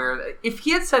is where, if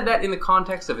he had said that in the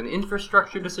context of an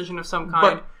infrastructure decision of some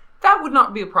kind, that would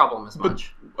not be a problem as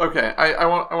much. Okay, I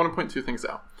want to point 2 things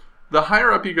out. The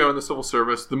higher up you go in the civil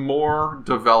service, the more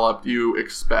developed you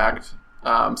expect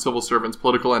civil servants'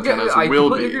 political antennas will be. I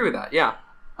completely agree with that, yeah.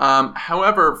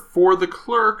 However, for the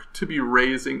clerk to be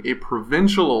raising a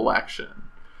provincial election,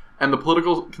 and the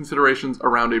political considerations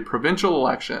around a provincial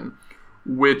election,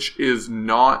 which is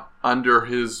not under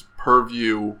his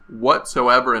purview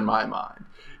whatsoever in my mind.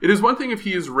 It is one thing if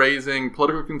he is raising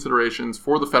political considerations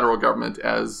for the federal government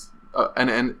as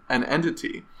an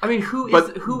entity. I mean, who is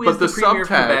the Premier of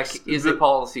Quebec is a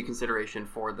policy consideration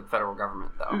for the federal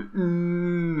government, though?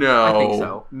 No. I think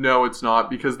so. No, it's not,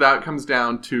 because that comes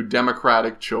down to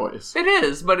democratic choice. It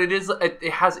is, but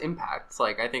it has impacts.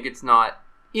 Like, I think it's not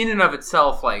in and of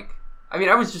itself, like, I mean,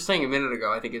 I was just saying a minute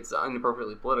ago, I think it's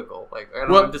inappropriately political. Like,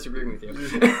 I'm disagreeing with you.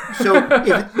 So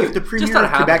if the Premier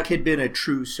of Quebec had been a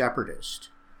true separatist,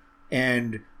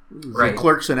 and the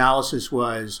clerk's analysis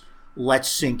was, let's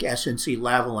sink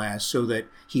SNC-Lavalin so that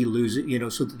he loses,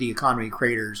 so that the economy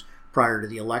craters prior to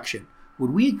the election,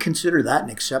 would we consider that an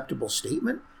acceptable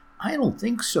statement? I don't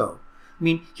think so. I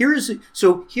mean, here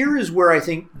is where I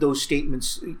think those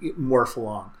statements morph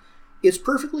along. It's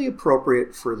perfectly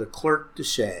appropriate for the clerk to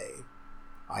say,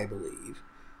 I believe,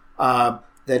 that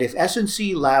if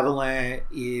SNC-Lavalin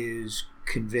is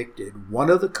convicted, one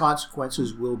of the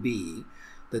consequences will be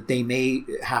that they may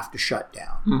have to shut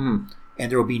down. Mm-hmm.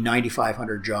 And there will be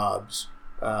 9,500 jobs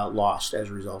lost as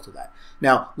a result of that.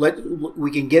 Now, we're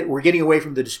getting away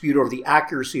from the dispute over the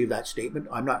accuracy of that statement.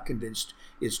 I'm not convinced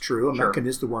it's true. I'm not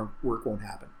convinced the work won't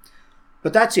happen.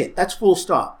 But that's it. That's full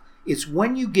stop. It's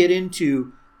when you get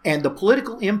into, and the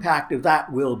political impact of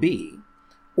that will be,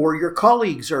 or your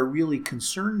colleagues are really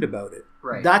concerned about it.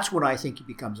 Right. That's when I think it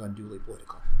becomes unduly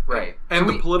political. Right. And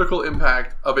the political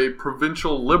impact of a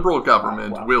provincial Liberal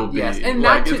government will be. Yes, and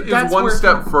like, that's one where,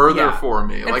 step further for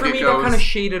me. And like, for it me, goes... that kind of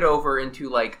shaded over into,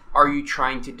 like, are you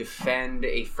trying to defend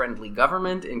a friendly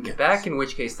government in Quebec? In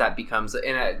which case that becomes...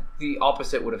 And the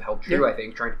opposite would have held true, I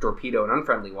think, trying to torpedo an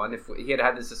unfriendly one. If he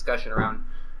had this discussion around,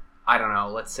 I don't know,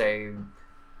 let's say...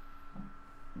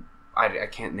 I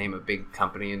can't name a big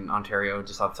company in Ontario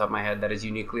just off the top of my head that is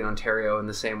uniquely Ontario in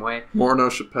the same way. Morneau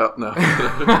Chappelle, no.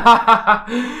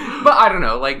 But I don't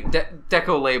know, like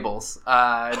Deco Labels.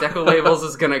 Deco Labels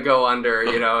is going to go under,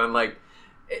 and like,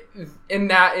 in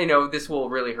that, this will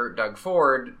really hurt Doug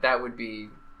Ford. That would be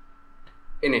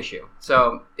an issue.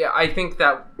 So yeah, I think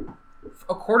that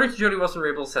according to Jody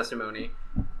Wilson-Rayboul's testimony,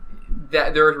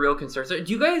 that there are real concerns.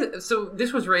 So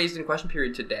this was raised in question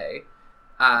period today,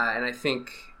 and I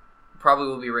think probably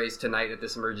will be raised tonight at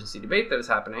this emergency debate that is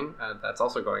happening. That's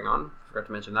also going on. Forgot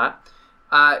to mention that.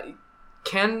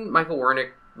 Can Michael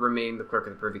Wernick remain the clerk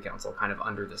of the Privy Council kind of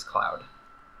under this cloud?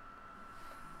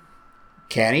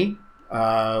 Can he?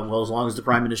 Well, as long as the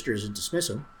Prime Minister doesn't dismiss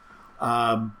him.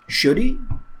 Should he?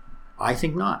 I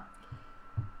think not.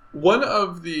 One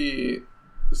of the...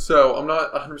 So, I'm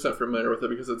not 100% familiar with it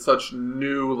because it's such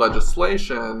new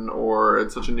legislation or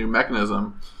it's such a new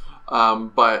mechanism.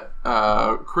 But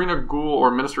Karina Gould,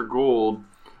 or Minister Gould,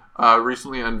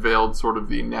 recently unveiled sort of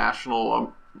the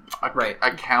national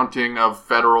accounting of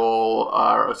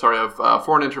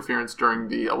foreign interference during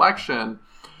the election.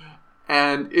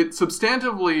 And it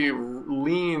substantively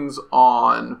leans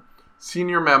on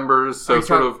senior members. Are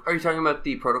you talking about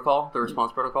the protocol, the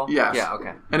response protocol? Yes. Yeah,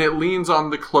 okay. And it leans on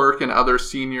the clerk and other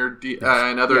senior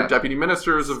deputy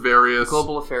ministers of various...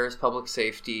 Global affairs, public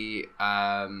safety...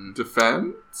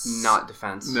 defense? Not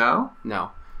defense. No?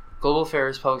 No. Global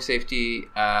affairs, public safety...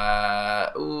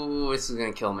 this is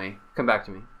going to kill me. Come back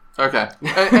to me. Okay.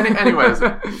 Anyways,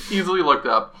 easily looked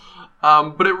up.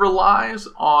 But it relies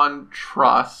on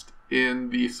trust in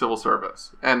the civil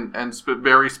service, and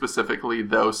very specifically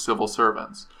those civil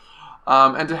servants.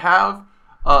 And to have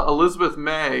Elizabeth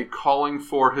May calling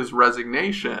for his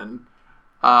resignation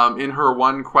in her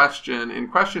one question in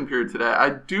question period today,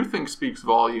 I do think speaks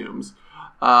volumes.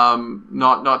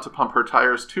 Not to pump her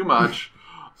tires too much,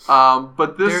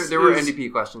 but there were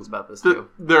NDP questions about this too.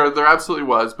 There absolutely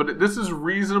was, but this is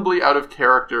reasonably out of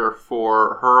character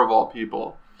for her of all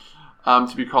people.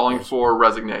 To be calling for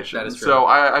resignation. That is true. So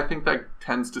I think that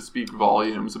tends to speak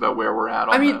volumes about where we're at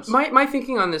on this. My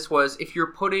thinking on this was, if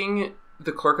you're putting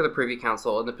the clerk of the Privy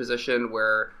Council in the position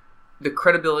where the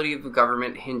credibility of the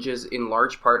government hinges in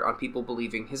large part on people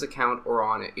believing his account or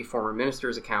on a former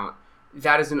minister's account,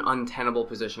 that is an untenable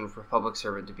position for a public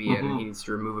servant to be in, and he needs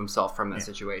to remove himself from that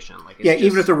situation.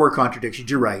 Even if there were contradictions,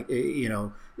 you're right.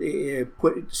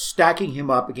 Stacking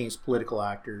him up against political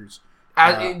actors...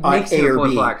 it makes him a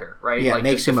political actor, right? Yeah, it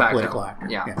makes him a political actor.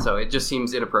 Yeah, so it just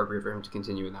seems inappropriate for him to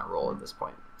continue in that role at this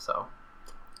point. So,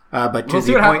 but to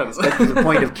the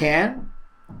point of can,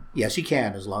 yes, he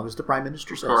can, as long as the Prime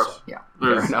Minister says so. Yeah,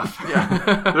 fair enough.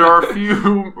 Yeah, there are a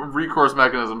few recourse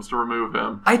mechanisms to remove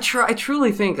him. I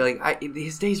truly think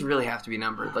his days really have to be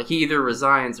numbered. Like, he either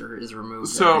resigns or is removed.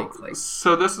 So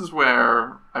this is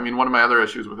where one of my other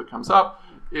issues with it comes up.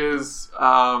 Is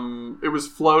it was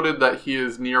floated that he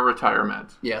is near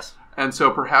retirement. Yes. And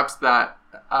so perhaps that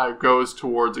goes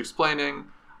towards explaining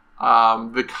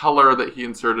the color that he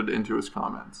inserted into his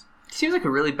comments. It seems like a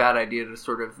really bad idea to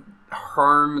sort of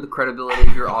harm the credibility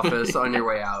of your office on your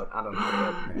way out. I don't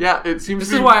know. Yeah, it seems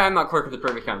This is why I'm not clerk of the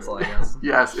Privy Council, I guess.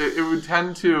 Yes, it would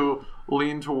tend to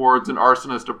lean towards an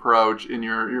arsonist approach in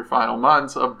your final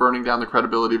months of burning down the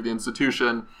credibility of the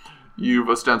institution you've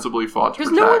ostensibly fought to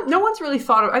protect. Because no one's really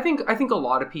thought of... I think a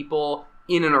lot of people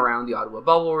in and around the Ottawa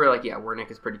bubble were like, yeah,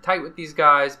 Wernick is pretty tight with these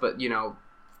guys, but,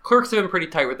 clerks have been pretty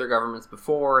tight with their governments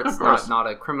before. It's not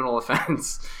a criminal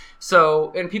offense.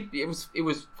 So, and people, it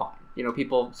was fine.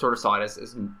 People sort of saw it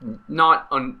as not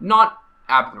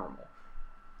abnormal.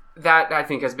 That, I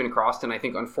think, has been crossed, and I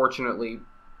think, unfortunately,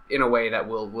 in a way that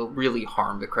will really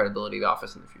harm the credibility of the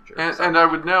office in the future. And I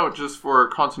would note, just for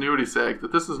continuity's sake,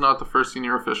 that this is not the first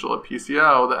senior official at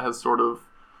PCO that has sort of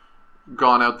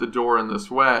gone out the door in this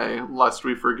way, lest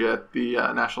we forget the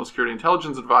National Security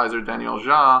Intelligence Advisor, Daniel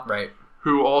Jean, right,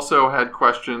 who also had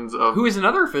questions of... Who is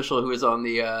another official who is on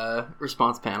the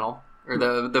response panel, or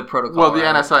the protocol. Well, the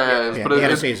NSIA is. Yeah, but the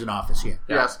NSA is an office, yeah.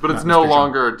 Yes, but it's no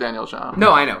longer Daniel Jean.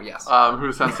 No, I know, yes.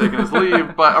 Who's since taken his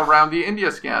leave, but around the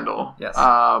India scandal. Yes.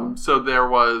 So there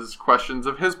was questions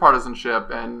of his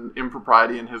partisanship and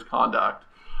impropriety in his conduct.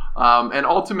 And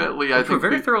ultimately, I think... We're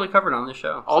very thoroughly covered on this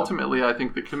show. Ultimately, I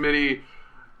think the committee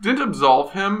didn't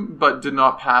absolve him, but did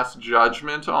not pass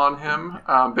judgment on him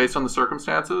based on the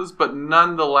circumstances. But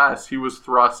nonetheless, he was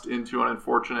thrust into an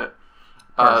unfortunate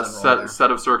set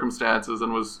of circumstances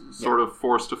and was sort of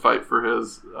forced to fight for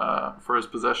his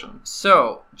position.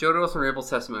 So, Jody Wilson-Rayble's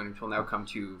testimony, which will now come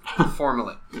to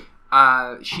formally.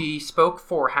 She spoke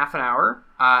for half an hour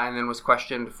and then was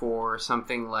questioned for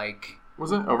something like...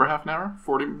 Was it over half an hour?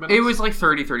 40 minutes? It was like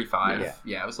 30, 35.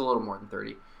 Yeah, it was a little more than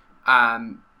 30.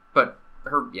 But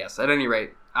at any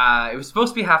rate, it was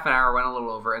supposed to be half an hour, went a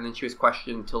little over, and then she was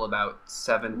questioned till about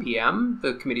 7 p.m.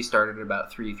 The committee started at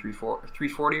about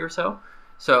 3:40 or so.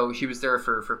 So she was there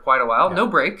for quite a while. Yeah. No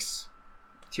breaks.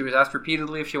 She was asked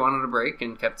repeatedly if she wanted a break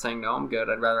and kept saying, no, I'm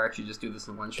good. I'd rather actually just do this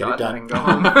in one shot and go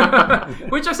home.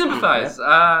 Which I sympathize.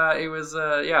 It was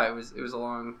a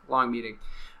long meeting.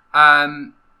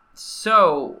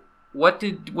 So what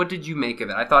did you make of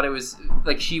it? I thought it was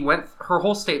like her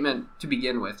whole statement to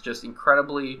begin with, just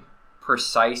incredibly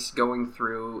precise, going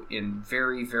through in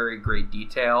very, very great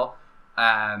detail.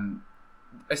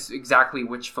 Exactly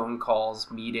which phone calls,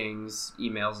 meetings,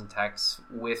 emails, and texts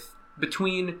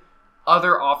between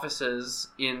other offices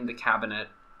in the cabinet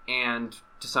and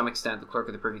to some extent the clerk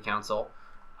of the Privy Council,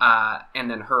 and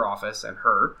then her office and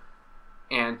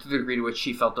to the degree to which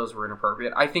she felt those were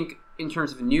inappropriate. I think in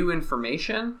terms of new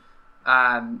information,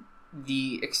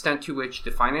 the extent to which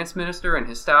the finance minister and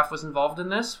his staff was involved in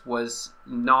this was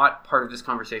not part of this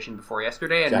conversation before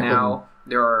yesterday, and now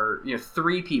there are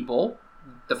 3 people.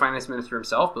 The finance minister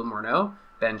himself, Bill Morneau,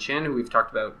 Ben Chin, who we've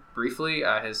talked about briefly,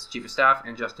 his chief of staff,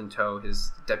 and Justin Toh,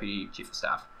 his deputy chief of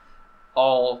staff,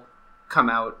 all come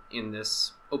out in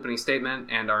this opening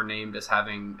statement and are named as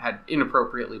having had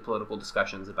inappropriately political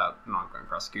discussions about an ongoing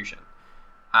prosecution.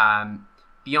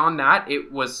 Beyond that,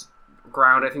 it was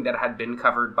ground, I think, that had been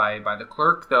covered by the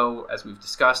clerk, though, as we've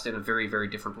discussed, in a very, very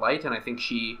different light. And I think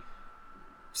she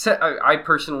said, I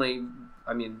personally,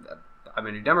 I'm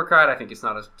a New Democrat. I think it's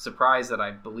not a surprise that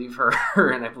I believe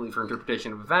her and I believe her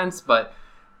interpretation of events, but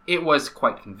it was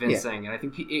quite convincing. And I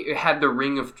think it had the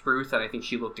ring of truth, and I think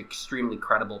she looked extremely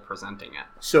credible presenting it.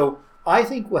 So I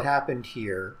think what happened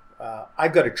here,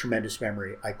 I've got a tremendous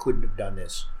memory. I couldn't have done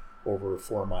this over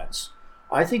 4 months.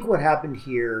 I think what happened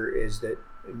here is that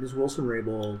Ms.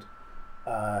 Wilson-Raybould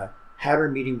had her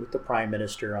meeting with the Prime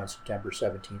Minister on September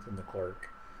 17th and the clerk,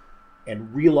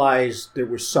 and realized there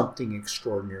was something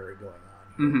extraordinary going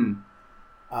on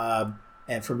here.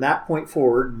 And from that point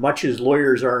forward, much as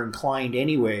lawyers are inclined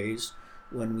anyways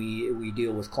when we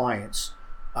deal with clients,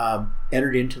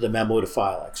 entered into the memo to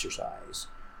file exercise.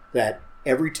 That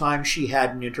every time she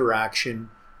had an interaction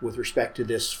with respect to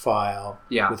this file,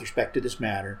 with respect to this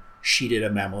matter, she did a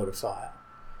memo to file.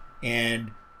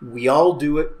 And we all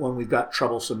do it when we've got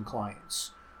troublesome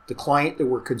clients. The client that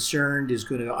we're concerned is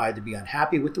going to either be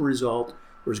unhappy with the result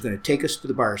or is going to take us to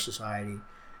the Bar Society.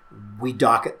 We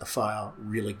docket the file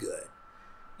really good.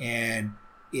 And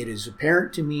it is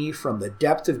apparent to me from the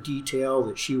depth of detail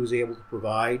that she was able to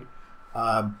provide,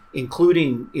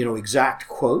 including exact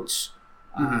quotes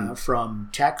from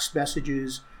text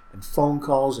messages and phone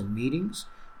calls and meetings,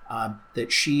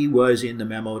 that she was in the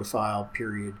memo to file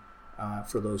period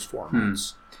for those 4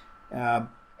 months.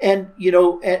 And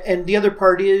the other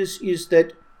part is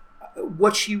that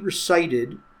what she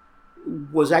recited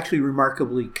was actually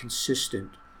remarkably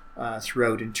consistent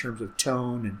throughout in terms of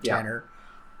tone and tenor.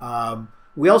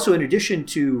 We also, in addition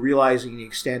to realizing the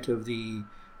extent of the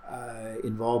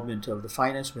involvement of the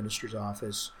finance minister's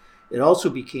office, it also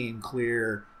became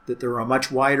clear that there were a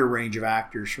much wider range of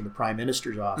actors from the Prime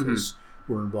Minister's office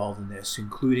who were involved in this,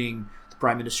 including the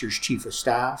Prime Minister's chief of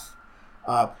staff.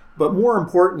 But more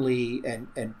importantly,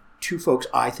 and 2 folks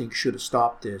I think should have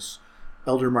stopped this,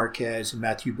 Elder Marquez and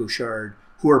Matthew Bouchard,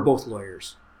 who are both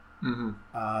lawyers,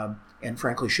 and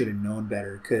frankly should have known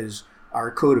better, because our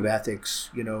code of ethics,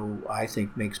 I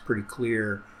think makes pretty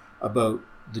clear about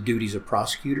the duties of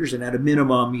prosecutors, and at a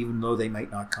minimum, even though they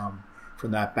might not come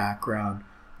from that background,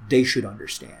 they should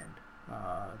understand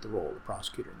the role of the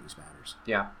prosecutor in these matters.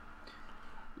 Yeah.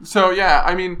 So,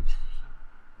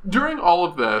 during all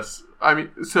of this,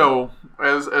 so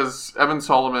as Evan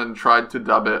Solomon tried to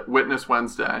dub it, Witness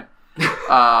Wednesday,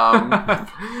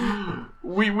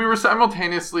 we were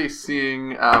simultaneously seeing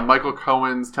Michael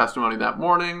Cohen's testimony that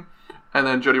morning, and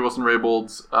then Jody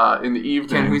Wilson-Raybould's in the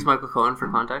evening. Who's Michael Cohen for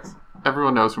context?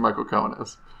 Everyone knows who Michael Cohen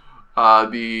is.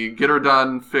 The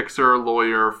get-her-done fixer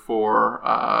lawyer for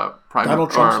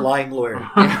Donald Trump's lying lawyer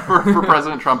for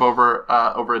President Trump over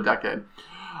a decade.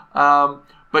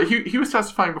 But he was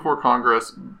testifying before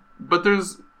Congress. But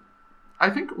there's,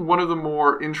 I think, one of the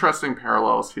more interesting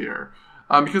parallels here,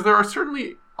 because there are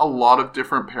certainly a lot of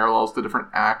different parallels to different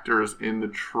actors in the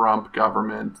Trump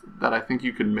government that I think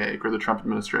you could make, or the Trump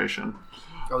administration.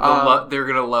 Oh, they're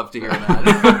going to love to hear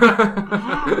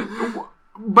that.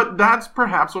 But that's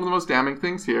perhaps one of the most damning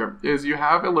things here, is you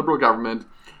have a liberal government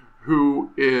who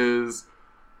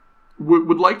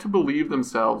would like to believe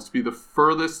themselves to be the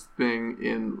furthest thing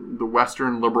in the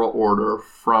Western liberal order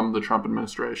from the Trump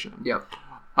administration. Yep.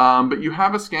 But you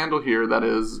have a scandal here that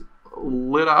is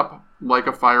lit up like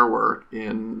a firework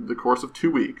in the course of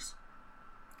 2 weeks,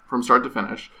 from start to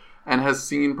finish, and has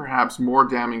seen perhaps more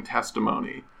damning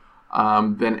testimony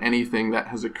than anything that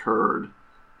has occurred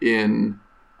in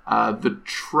the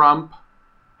Trump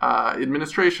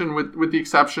administration, with the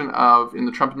exception of, in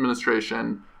the Trump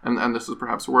administration, and this is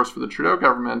perhaps worse for the Trudeau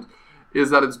government,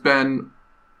 is that it's been,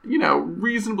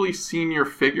 reasonably senior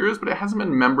figures, but it hasn't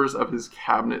been members of his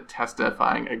cabinet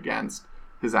testifying against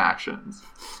his actions,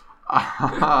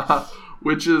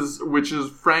 which is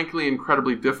frankly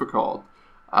incredibly difficult.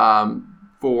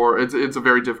 It's a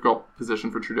very difficult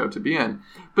position for Trudeau to be in.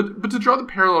 But to draw the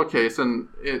parallel case, and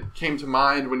it came to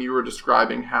mind when you were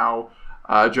describing how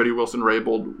Jody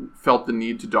Wilson-Raybould felt the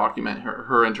need to document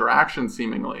her interaction,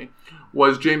 seemingly,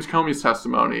 was James Comey's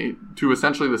testimony to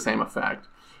essentially the same effect,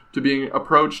 to being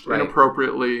approached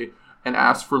inappropriately and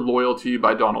asked for loyalty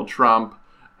by Donald Trump,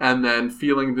 and then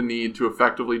feeling the need to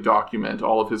effectively document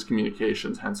all of his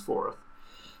communications henceforth.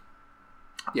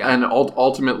 Yeah. And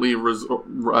ultimately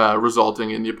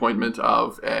resulting in the appointment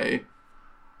of a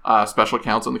special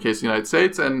counsel in the case of the United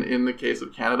States, and in the case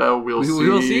of Canada, we'll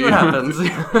see what happens.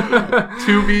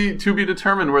 to be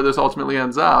determined where this ultimately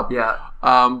ends up. Yeah.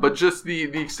 But just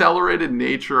the accelerated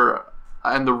nature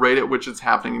and the rate at which it's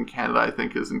happening in Canada, I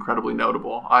think, is incredibly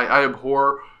notable. I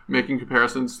abhor making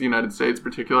comparisons to the United States,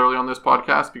 particularly on this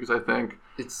podcast, because I think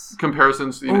it's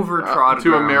comparisons to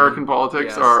American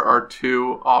politics are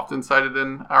too often cited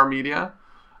in our media.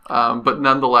 But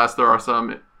nonetheless, there are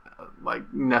some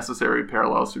necessary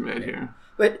parallels to be made here.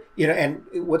 But, and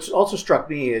what's also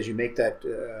struck me as you make that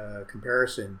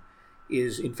comparison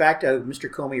is, in fact,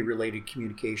 Mr. Comey related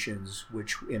communications,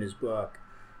 which in his book,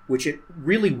 which it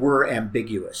really were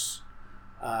ambiguous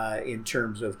in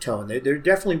terms of tone. There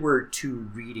definitely were two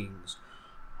readings.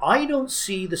 I don't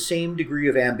see the same degree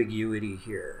of ambiguity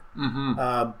here.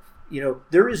 Mm-hmm.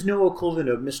 There is no equivalent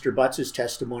of Mr. Butts'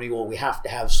 testimony, well, we have to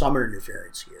have some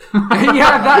interference here.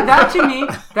 Yeah, that to me,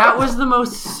 that was the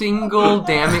most single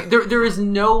damning. There is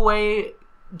no way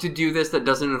to do this that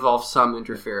doesn't involve some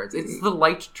interference. It's the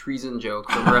light treason joke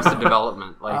from Arrested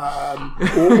Development.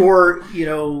 Or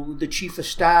the chief of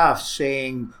staff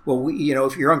saying, well,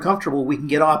 if you're uncomfortable, we can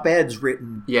get op-eds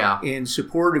written in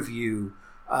support of you.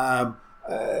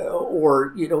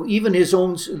 Or even his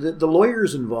own, the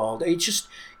lawyers involved. It's just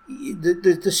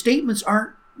the statements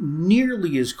aren't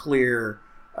nearly as clear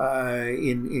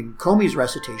in Comey's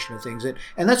recitation of things,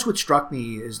 and that's what struck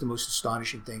me as the most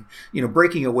astonishing thing.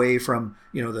 Breaking away from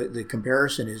the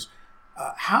comparison is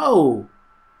how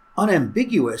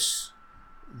unambiguous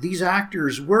these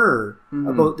actors were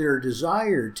about their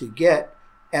desire to get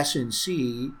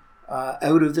SNC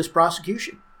out of this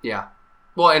prosecution. Yeah.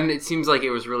 Well, and it seems like it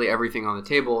was really everything on the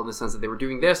table in the sense that they were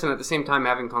doing this and at the same time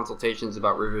having consultations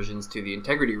about revisions to the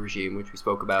integrity regime, which we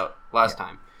spoke about last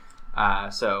time.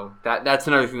 So that's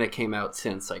another thing that came out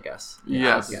since, I guess.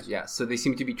 Yes. So they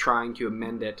seem to be trying to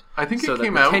amend it. I think so it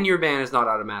came that the out. 10-year ban is not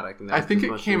automatic. And I think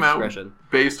it came out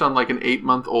based on an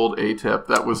 8-month-old ATIP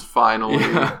that was finally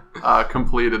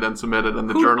completed and submitted, and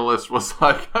the journalist was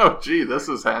like, "Oh, gee, this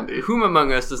is handy." Whom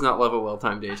among us does not love a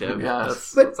well-timed ATIP?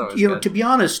 Yes. But to be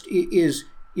honest, is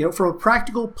from a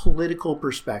practical political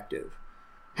perspective,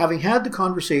 having had the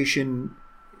conversation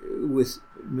with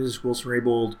Ms.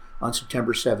 Wilson-Raybould on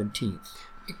September 17th.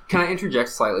 Can I interject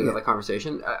slightly with that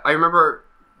conversation? I remember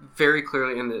very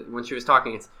clearly when she was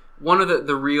talking, it's one of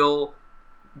the real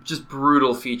just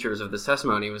brutal features of this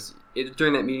testimony was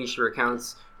during that meeting she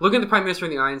recounts looking at the Prime Minister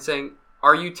in the eye and saying,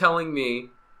 "Are you telling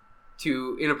me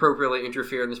to inappropriately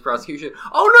interfere in this prosecution?"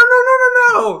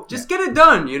 "Oh, no. Just get it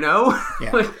done,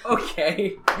 Yeah.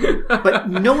 Okay. But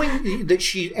knowing that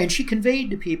she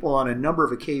conveyed to people on a number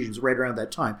of occasions right around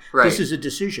that time, this is a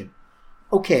decision.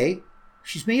 Okay,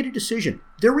 she's made a decision.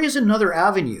 There is another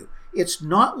avenue. It's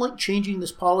not like changing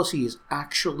this policy is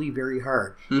actually very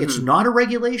hard. Mm-hmm. It's not a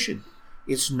regulation.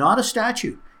 It's not a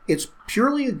statute. It's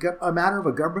purely a matter of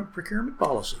a government procurement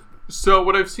policy. So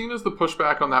what I've seen as the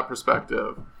pushback on that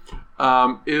perspective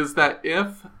is that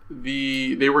if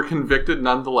they were convicted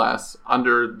nonetheless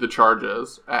under the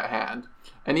charges at hand,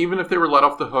 and even if they were let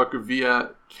off the hook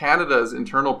via Canada's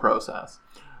internal process,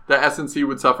 the SNC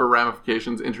would suffer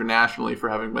ramifications internationally for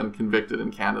having been convicted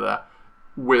in Canada,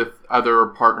 with other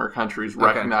partner countries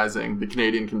recognizing the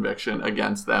Canadian conviction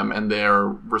against them and their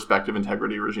respective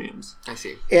integrity regimes. I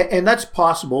see. And that's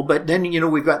possible, but then,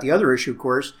 we've got the other issue, of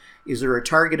course. Is there a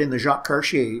target in the Jacques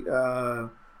Cartier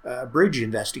bridge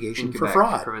investigation in for Quebec,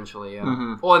 fraud? Provincially, yeah.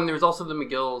 Mm-hmm. Well, and there's also the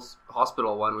McGill's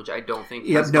Hospital one, which I don't think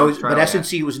has No, gone to trial but yet.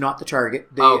 SNC was not the target.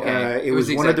 Okay. It was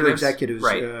the one of their executives?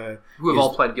 executives. Right. Who have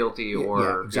all pled guilty or...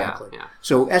 Yeah, exactly. Yeah.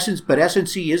 So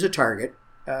SNC is a target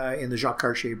in the Jacques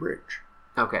Cartier bridge.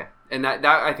 Okay. And that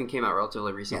I think came out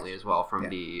relatively recently as well from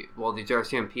the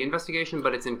RCMP investigation,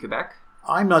 but it's in Quebec.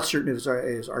 I'm not certain if it's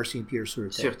RCMP or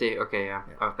Sûreté. Sûreté, okay, yeah.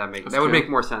 Oh, that would make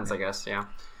more sense, I guess, yeah.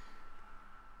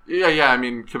 Yeah. I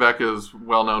mean, Quebec is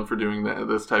well known for doing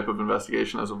this type of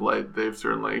investigation as of late. They've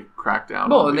certainly cracked down.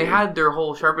 Well, and they had their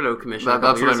whole Charbonneau Commission a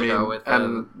couple years ago with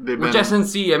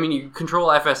SNC. I mean, you control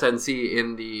FSNC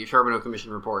in the Charbonneau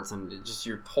Commission reports, and just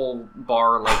your whole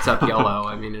bar lights up yellow.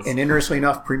 I mean, and interestingly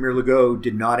enough, Premier Legault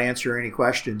did not answer any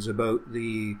questions about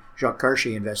the Jacques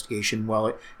Cartier investigation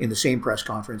while in the same press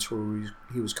conference where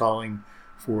he was calling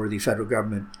for the federal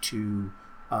government to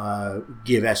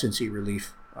give SNC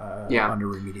relief under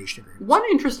remediation agreements. One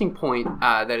interesting point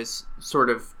that is sort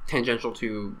of tangential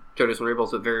to Jonas and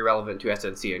Rebels, but very relevant to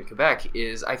SNC in Quebec,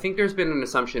 is I think there's been an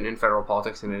assumption in federal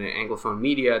politics and in Anglophone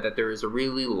media that there is a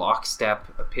really lockstep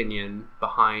opinion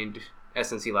behind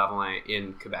SNC Lavalin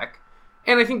in Quebec.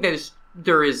 And I think that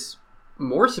there is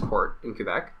more support in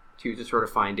Quebec to sort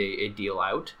of find a deal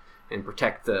out and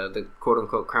protect the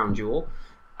quote-unquote crown jewel.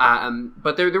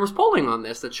 But there was polling on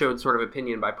this that showed sort of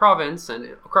opinion by province, and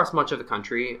across much of the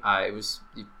country,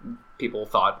 people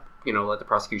thought, let the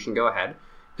prosecution go ahead.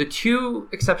 The two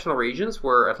exceptional regions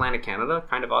were Atlantic Canada,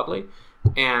 kind of oddly,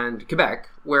 and Quebec,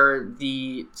 where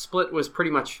the split was pretty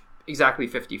much exactly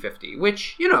 50-50,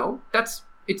 which,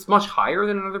 it's much higher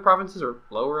than in other provinces, or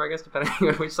lower, I guess, depending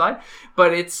on which side.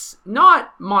 But it's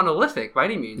not monolithic by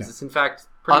any means. No. It's, in fact,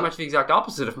 pretty much the exact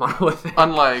opposite of monolithic.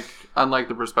 Unlike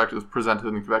the perspectives presented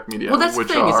in the Quebec media. Well, that's the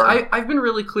thing. I've been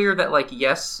really clear that,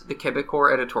 yes, the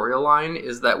Quebecor editorial line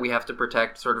is that we have to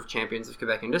protect sort of champions of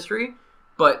Quebec industry,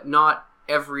 but not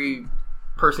every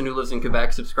person who lives in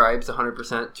Quebec subscribes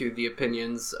 100% to the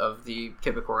opinions of the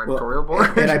Quebecor editorial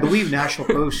board. And I believe National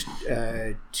Post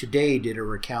today did a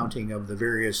recounting of the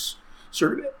various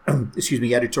sort of,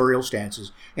 editorial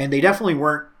stances, and they definitely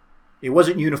weren't. It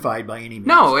wasn't unified by any means.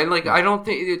 No, and I don't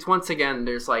think it's, once again,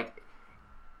 there's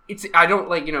I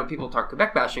don't people talk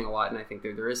Quebec bashing a lot, and I think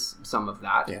there is some of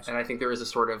that. Yes. And I think there is a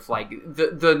sort of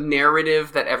the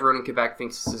narrative that everyone in Quebec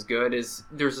thinks this is good is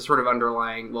there's a sort of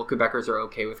underlying, Quebecers are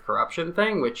okay with corruption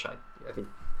thing, which I think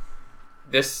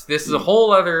this is a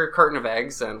whole other carton of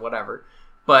eggs and whatever.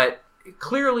 But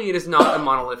clearly it is not a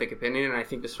monolithic opinion, and I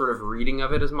think the sort of reading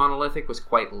of it as monolithic was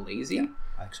quite lazy. Yeah,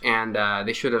 and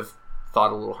they should have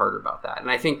thought a little harder about that.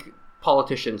 And I think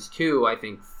politicians too,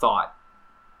 thought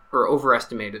or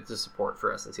overestimated the support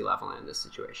for SNC Lavalin in this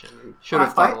situation. Should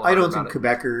have thought a lot I don't about think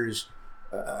Quebecers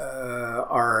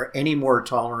are any more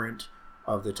tolerant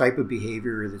of the type of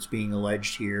behavior that's being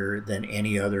alleged here than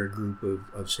any other group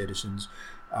of citizens.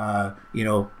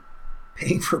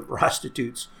 Paying for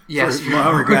prostitutes for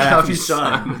Muammar Gaddafi's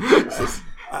son.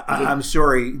 I'm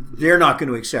sorry, they're not going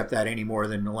to accept that any more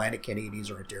than Atlantic Canadians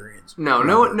or Ontarians.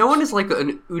 No one is like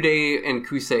an Uday and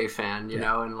Kusei fan, you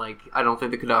know, and I don't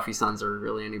think the Gaddafi sons are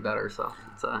really any better. So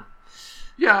it's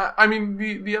yeah. I mean,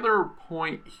 the other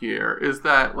point here is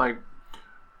that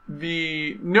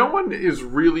no one is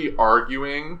really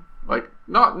arguing.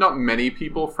 Not many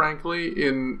people, frankly,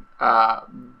 in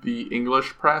the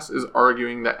English press is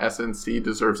arguing that SNC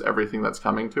deserves everything that's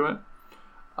coming to it.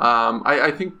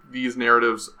 I think these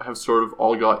narratives have sort of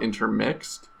all got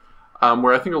intermixed,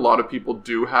 where I think a lot of people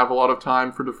do have a lot of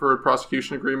time for deferred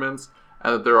prosecution agreements,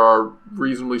 and that there are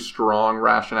reasonably strong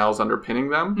rationales underpinning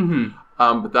them.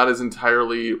 Mm-hmm. But that is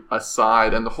entirely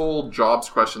aside, and the whole jobs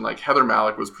question, Heather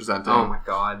Malik was presenting. Oh my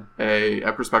God!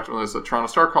 A perspective on this, a Toronto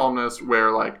Star columnist,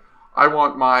 where I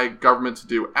want my government to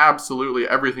do absolutely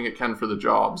everything it can for the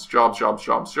jobs,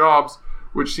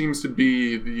 which seems to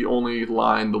be the only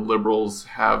line the Liberals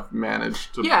have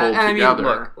managed to pull together. Yeah,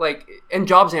 and look, and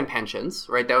jobs and pensions,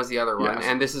 right? That was the other one. Yes.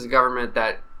 And this is a government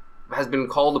that has been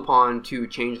called upon to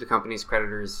change the Companies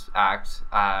Creditors Act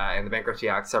and the Bankruptcy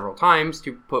Act several times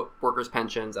to put workers'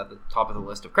 pensions at the top of the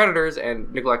list of creditors,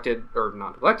 and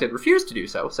refused to do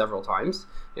so several times,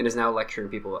 and is now lecturing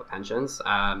people about pensions.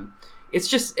 It's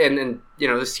just, and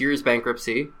the Sears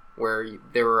bankruptcy, where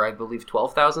there were, I believe,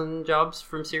 12,000 jobs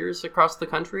from Sears across the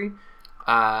country.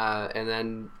 And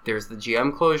then there's the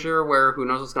GM closure, where who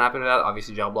knows what's going to happen to that.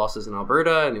 Obviously, job losses in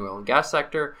Alberta and the oil and gas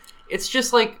sector. It's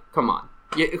just come on.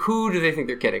 Who do they think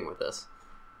they're kidding with this?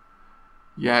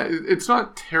 Yeah, it's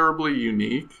not terribly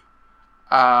unique.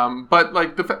 But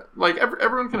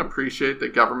everyone can appreciate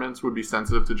that governments would be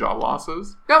sensitive to job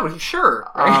losses. No,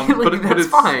 sure, right? That's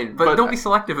fine, but don't be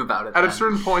selective about it. At a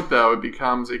certain point, though, it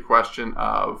becomes a question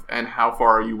of, and how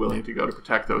far are you willing to go to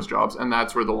protect those jobs? And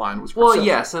that's where the line was. Well,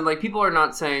 yes, and people are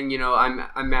not saying,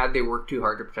 I'm mad they worked too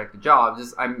hard to protect the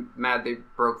jobs. I'm mad they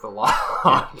broke the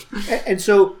law. And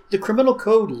so the criminal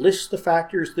code lists the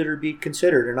factors that are being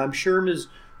considered, and I'm sure Ms.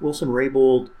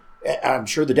 Wilson-Raybould. I'm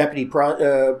sure the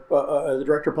the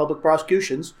Director of Public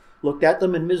Prosecutions looked at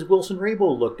them, and Ms.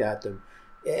 Wilson-Raybould looked at them.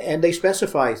 And they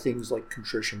specify things like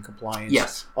contrition, compliance,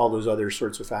 yes, all those other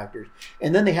sorts of factors.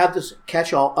 And then they have this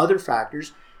catch-all other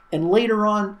factors, and later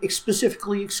on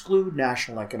specifically exclude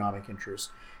national economic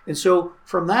interests. And so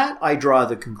from that, I draw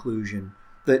the conclusion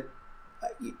that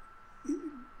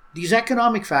these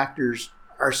economic factors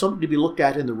are something to be looked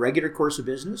at in the regular course of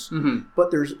business, but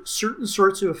there's certain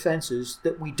sorts of offenses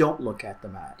that we don't look at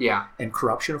them at. Yeah. And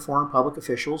corruption of foreign public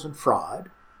officials and fraud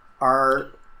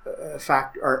are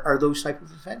those type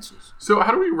of offenses. So how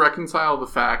do we reconcile the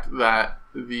fact that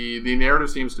the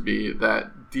narrative seems to be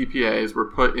that DPAs were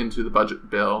put into the budget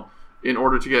bill in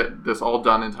order to get this all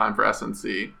done in time for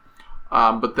SNC,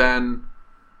 but then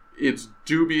it's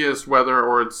dubious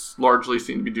or it's largely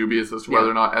seen to be dubious as to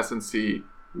whether or not SNC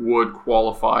would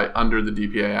qualify under the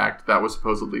DPA Act that was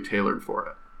supposedly tailored for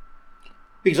it?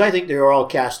 Because I think they're all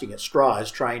casting at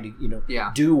straws, trying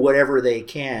to do whatever they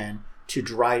can to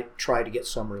try to get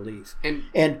some relief.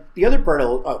 And the other part,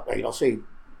 I'll say,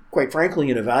 quite frankly,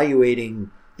 in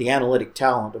evaluating the analytic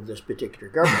talent of this particular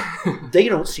government, they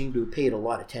don't seem to have paid a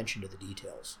lot of attention to the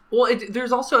details. Well,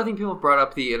 there's also, I think people have brought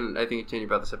up and I think Etienne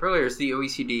brought this up earlier, is the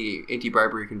OECD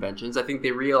anti-bribery conventions. I think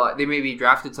they maybe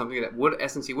drafted something that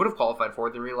SNC would have qualified for,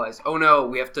 then realized, oh no,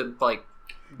 we have to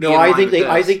No, I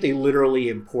think they literally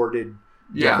imported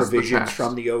the provisions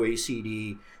from the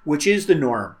OECD, which is the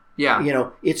norm.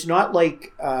 Yeah. It's not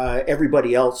like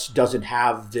everybody else doesn't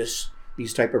have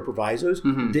these type of provisos.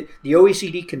 Mm-hmm. The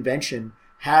OECD convention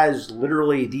has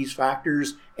literally these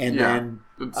factors and then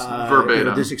it's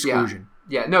verbatim. This exclusion.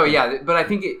 But I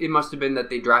think it must have been that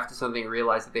they drafted something and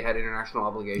realized that they had international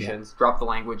obligations, dropped the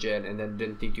language in, and then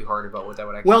didn't think too hard about what that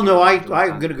would actually Well, no, I'm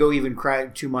going to go even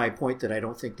to my point that I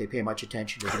don't think they pay much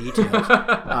attention to the details.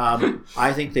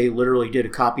 I think they literally did a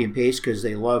copy and paste because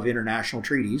they love international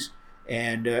treaties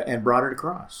and brought it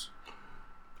across.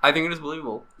 I think it is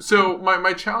believable. So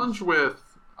my challenge with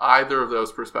either of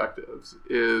those perspectives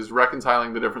is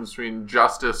reconciling the difference between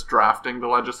justice drafting the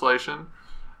legislation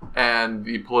and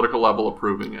the political level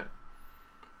approving it.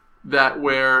 That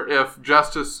where if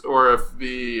justice or if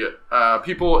the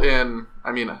people in,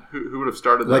 who would have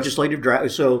started this? Legislative draft.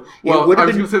 So I was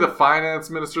going to say the finance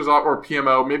minister's or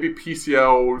PMO, maybe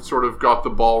PCO sort of got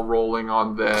the ball rolling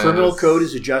on this. Criminal code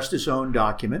is a justice-owned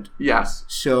document. Yes.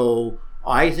 So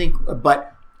I think,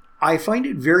 but I find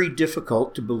it very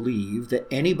difficult to believe that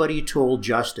anybody told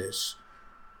Justice,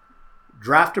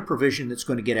 draft a provision that's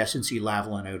going to get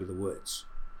SNC-Lavalin out of the woods.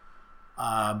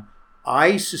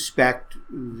 I suspect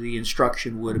the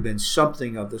instruction would have been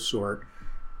something of the sort.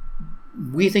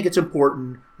 We think it's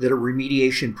important that a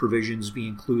remediation provisions be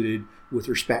included with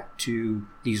respect to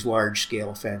these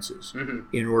large-scale offenses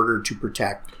in order to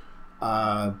protect,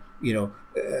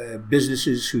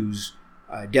 businesses whose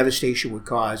devastation would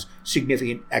cause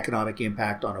significant economic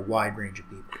impact on a wide range of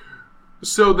people.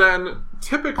 So then,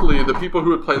 typically, the people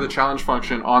who would play the challenge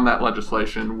function on that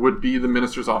legislation would be the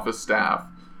minister's office staff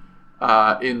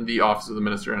in the office of the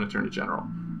minister and attorney general,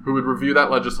 who would review that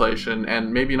legislation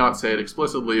and maybe not say it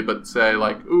explicitly, but say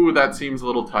ooh, that seems a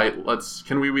little tight.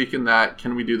 Can we weaken that?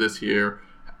 Can we do this here?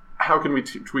 How can we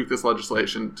tweak this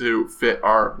legislation to fit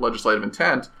our legislative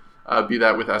intent, be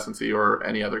that with SNC or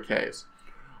any other case?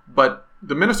 But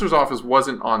the minister's office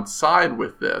wasn't on side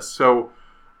with this, so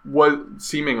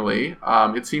seemingly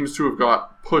it seems to have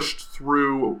got pushed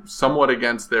through somewhat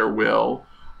against their will.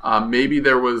 Maybe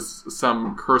there was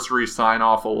some cursory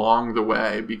sign-off along the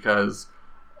way because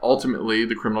ultimately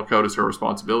the criminal code is her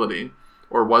responsibility,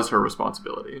 or was her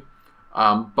responsibility.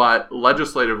 But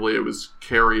legislatively it was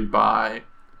carried by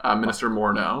Minister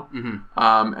Morneau.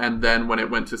 And then when it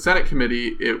went to Senate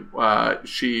committee,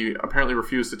 she apparently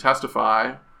refused to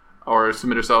testify or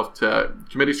submit herself to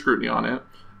committee scrutiny on it.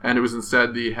 And it was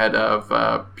instead the head of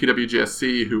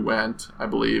PWGSC who went, I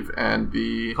believe, and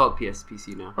the... Call it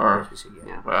PSPC now. Or,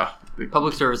 yeah. Well,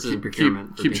 Public Services and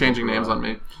Procurement. Keep changing names on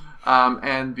me.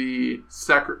 And the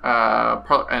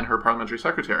and her parliamentary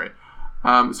secretary.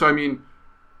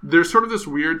 There's sort of this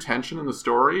weird tension in the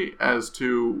story as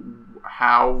to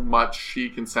how much she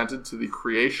consented to the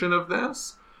creation of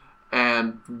this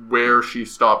and where she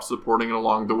stopped supporting it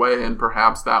along the way. And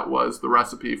perhaps that was the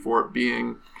recipe for it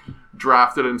being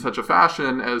drafted in such a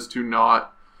fashion as to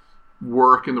not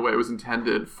work in the way it was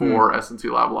intended for SNC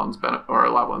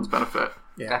Lavalon's benefit.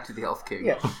 Yeah. Back to the Elf King.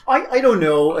 Yeah, I don't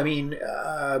know. I mean,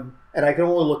 and I can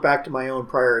only look back to my own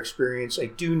prior experience. I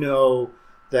do know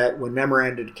that when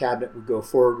memorandum to cabinet would go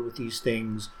forward with these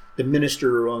things, the minister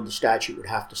who owned the statute would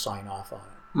have to sign off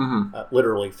on it,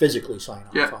 literally, physically sign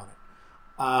off on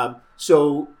it.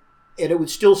 And it would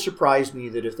still surprise me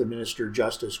that if the Minister of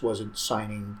Justice wasn't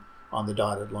signing on the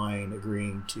dotted line,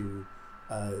 agreeing to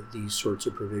these sorts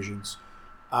of provisions.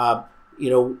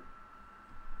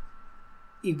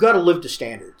 You've got to live to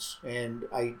standards. And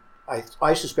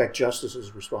I suspect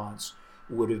Justice's response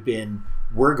would have been,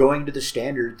 we're going to the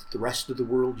standard that the rest of the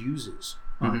world uses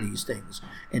on these things.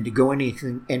 And to go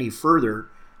any further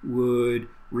would...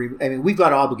 we've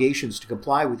got obligations to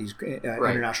comply with these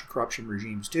international corruption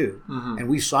regimes too, and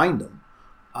we've signed them.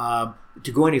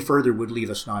 To go any further would leave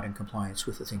us not in compliance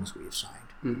with the things we have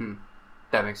signed.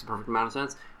 That makes a perfect amount of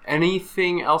sense.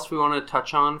 Anything else we want to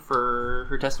touch on for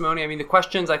her testimony? I mean, the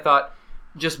questions, I thought,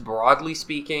 just broadly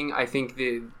speaking, I think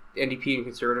the NDP and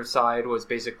Conservative side was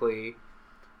basically...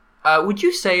 would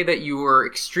you say that you were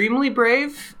extremely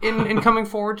brave in coming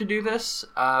forward to do this?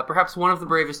 Perhaps one of the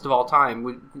bravest of all time.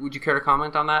 Would you care to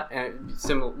comment on that?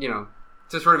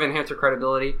 To sort of enhance your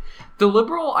credibility. The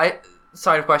Liberal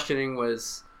side of questioning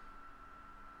was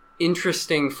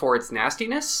interesting for its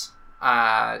nastiness.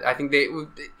 I think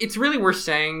it's really worth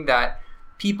saying that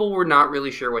people were not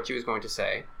really sure what she was going to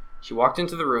say. She walked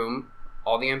into the room.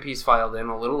 All the MPs filed in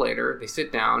a little later. They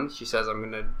sit down. She says, I'm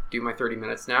going to do my 30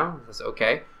 minutes now. I says,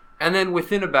 okay. And then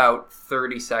within about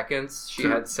 30 seconds, she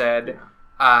had said,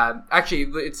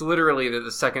 actually, it's literally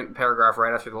the second paragraph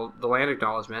right after the land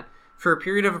acknowledgement. For a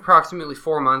period of approximately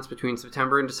 4 months between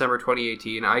September and December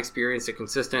 2018, I experienced a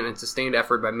consistent and sustained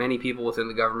effort by many people within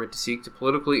the government to seek to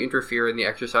politically interfere in the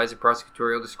exercise of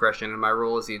prosecutorial discretion in my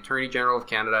role as the Attorney General of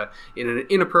Canada in an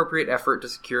inappropriate effort to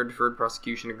secure a deferred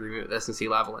prosecution agreement with SNC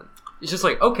Lavalin. It's just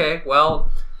like, okay,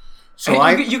 well... So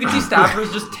you could see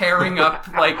staffers just tearing up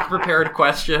prepared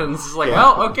questions. It's like,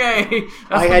 well, okay,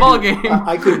 that's the ballgame.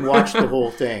 I couldn't watch the whole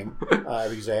thing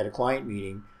because I had a client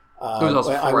meeting. It was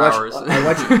also 4 hours.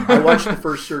 I watched the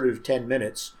first sort of 10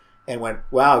 minutes and went,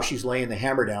 "Wow, she's laying the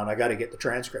hammer down. I got to get the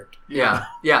transcript." Yeah.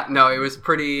 No, it was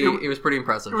pretty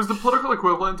impressive. It was the political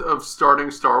equivalent of starting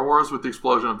Star Wars with the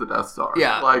explosion of the Death Star.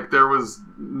 Yeah, there was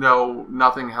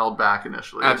nothing held back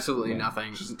initially. Absolutely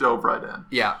nothing. Just dove right in.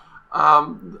 Yeah.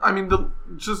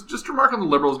 Just to remark on the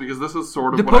Liberals, because this is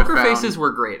sort of the what poker I found. faces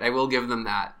were great. I will give them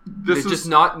that. This is just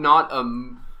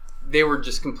they were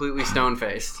just completely stone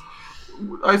faced.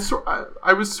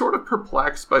 I was sort of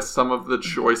perplexed by some of the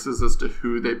choices as to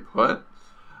who they put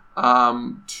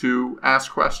to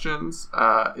ask questions,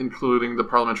 including the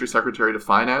Parliamentary Secretary to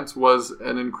Finance was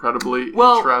an incredibly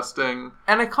interesting.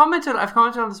 And I've commented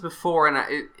on this before,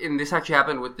 and this actually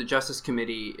happened with the Justice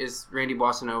Committee. Is Randy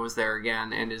Boissonneau was there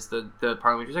again, and is the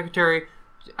Parliamentary Secretary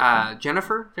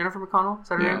Jennifer McConnell? Is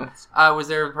that her name? Was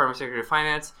there the Parliamentary Secretary to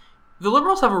Finance. The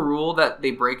Liberals have a rule that they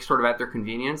break sort of at their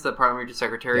convenience, that parliamentary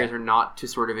secretaries are not to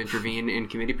sort of intervene in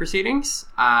committee proceedings.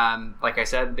 Like I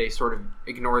said, they sort of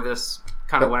ignore this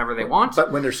kind of whenever they want.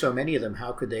 But when there's so many of them,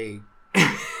 how could they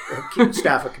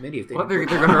staff a committee if they they're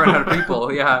going to run out of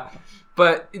people, yeah.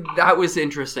 But that was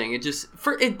interesting. It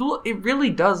really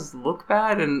does look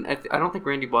bad, and I don't think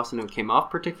Randy Boissonneau came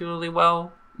off particularly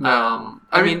well. No.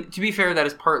 I mean, to be fair, that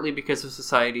is partly because of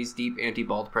society's deep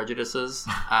anti-bald prejudices,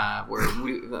 where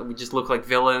we just look like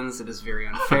villains. It is very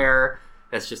unfair.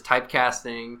 That's just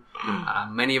typecasting.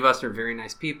 Many of us are very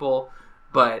nice people,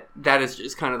 but that is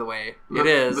just kind of the way it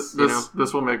is.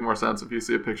 This will make more sense if you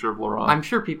see a picture of Laurent. I'm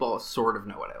sure people sort of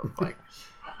know what I look like.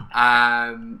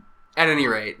 At any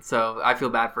rate, so I feel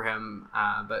bad for him.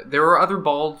 But there were other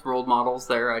bald role models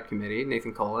there at committee.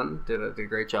 Nathan Cullen did a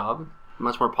great job.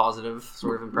 Much more positive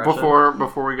sort of impression.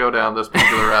 Before we go down this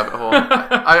particular rabbit hole,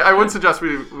 I would suggest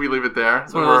we leave it there.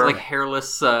 It's one of those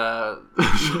hairless,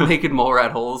 naked mole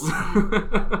rat holes.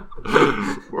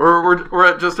 we're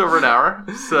at just over an hour,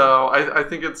 so I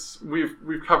think we've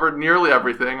covered nearly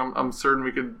everything. I'm certain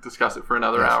we could discuss it for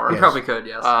another hour. We probably could,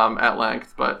 yes. At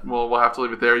length, but we'll have to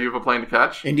leave it there. You have a plane to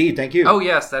catch. Indeed, thank you. Oh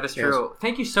yes, that is true. Yes.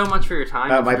 Thank you so much for your time.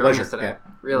 My pleasure. Today. Yeah.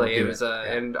 Really, it was.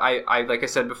 And I like I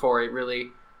said before, it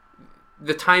really.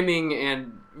 The timing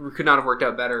and could not have worked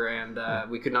out better, and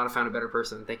we could not have found a better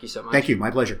person. Thank you so much. Thank you.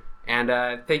 My pleasure. And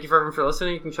thank you for everyone for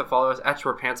listening. You can follow us at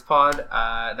ShortPantsPod.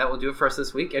 That will do it for us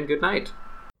this week, and good night.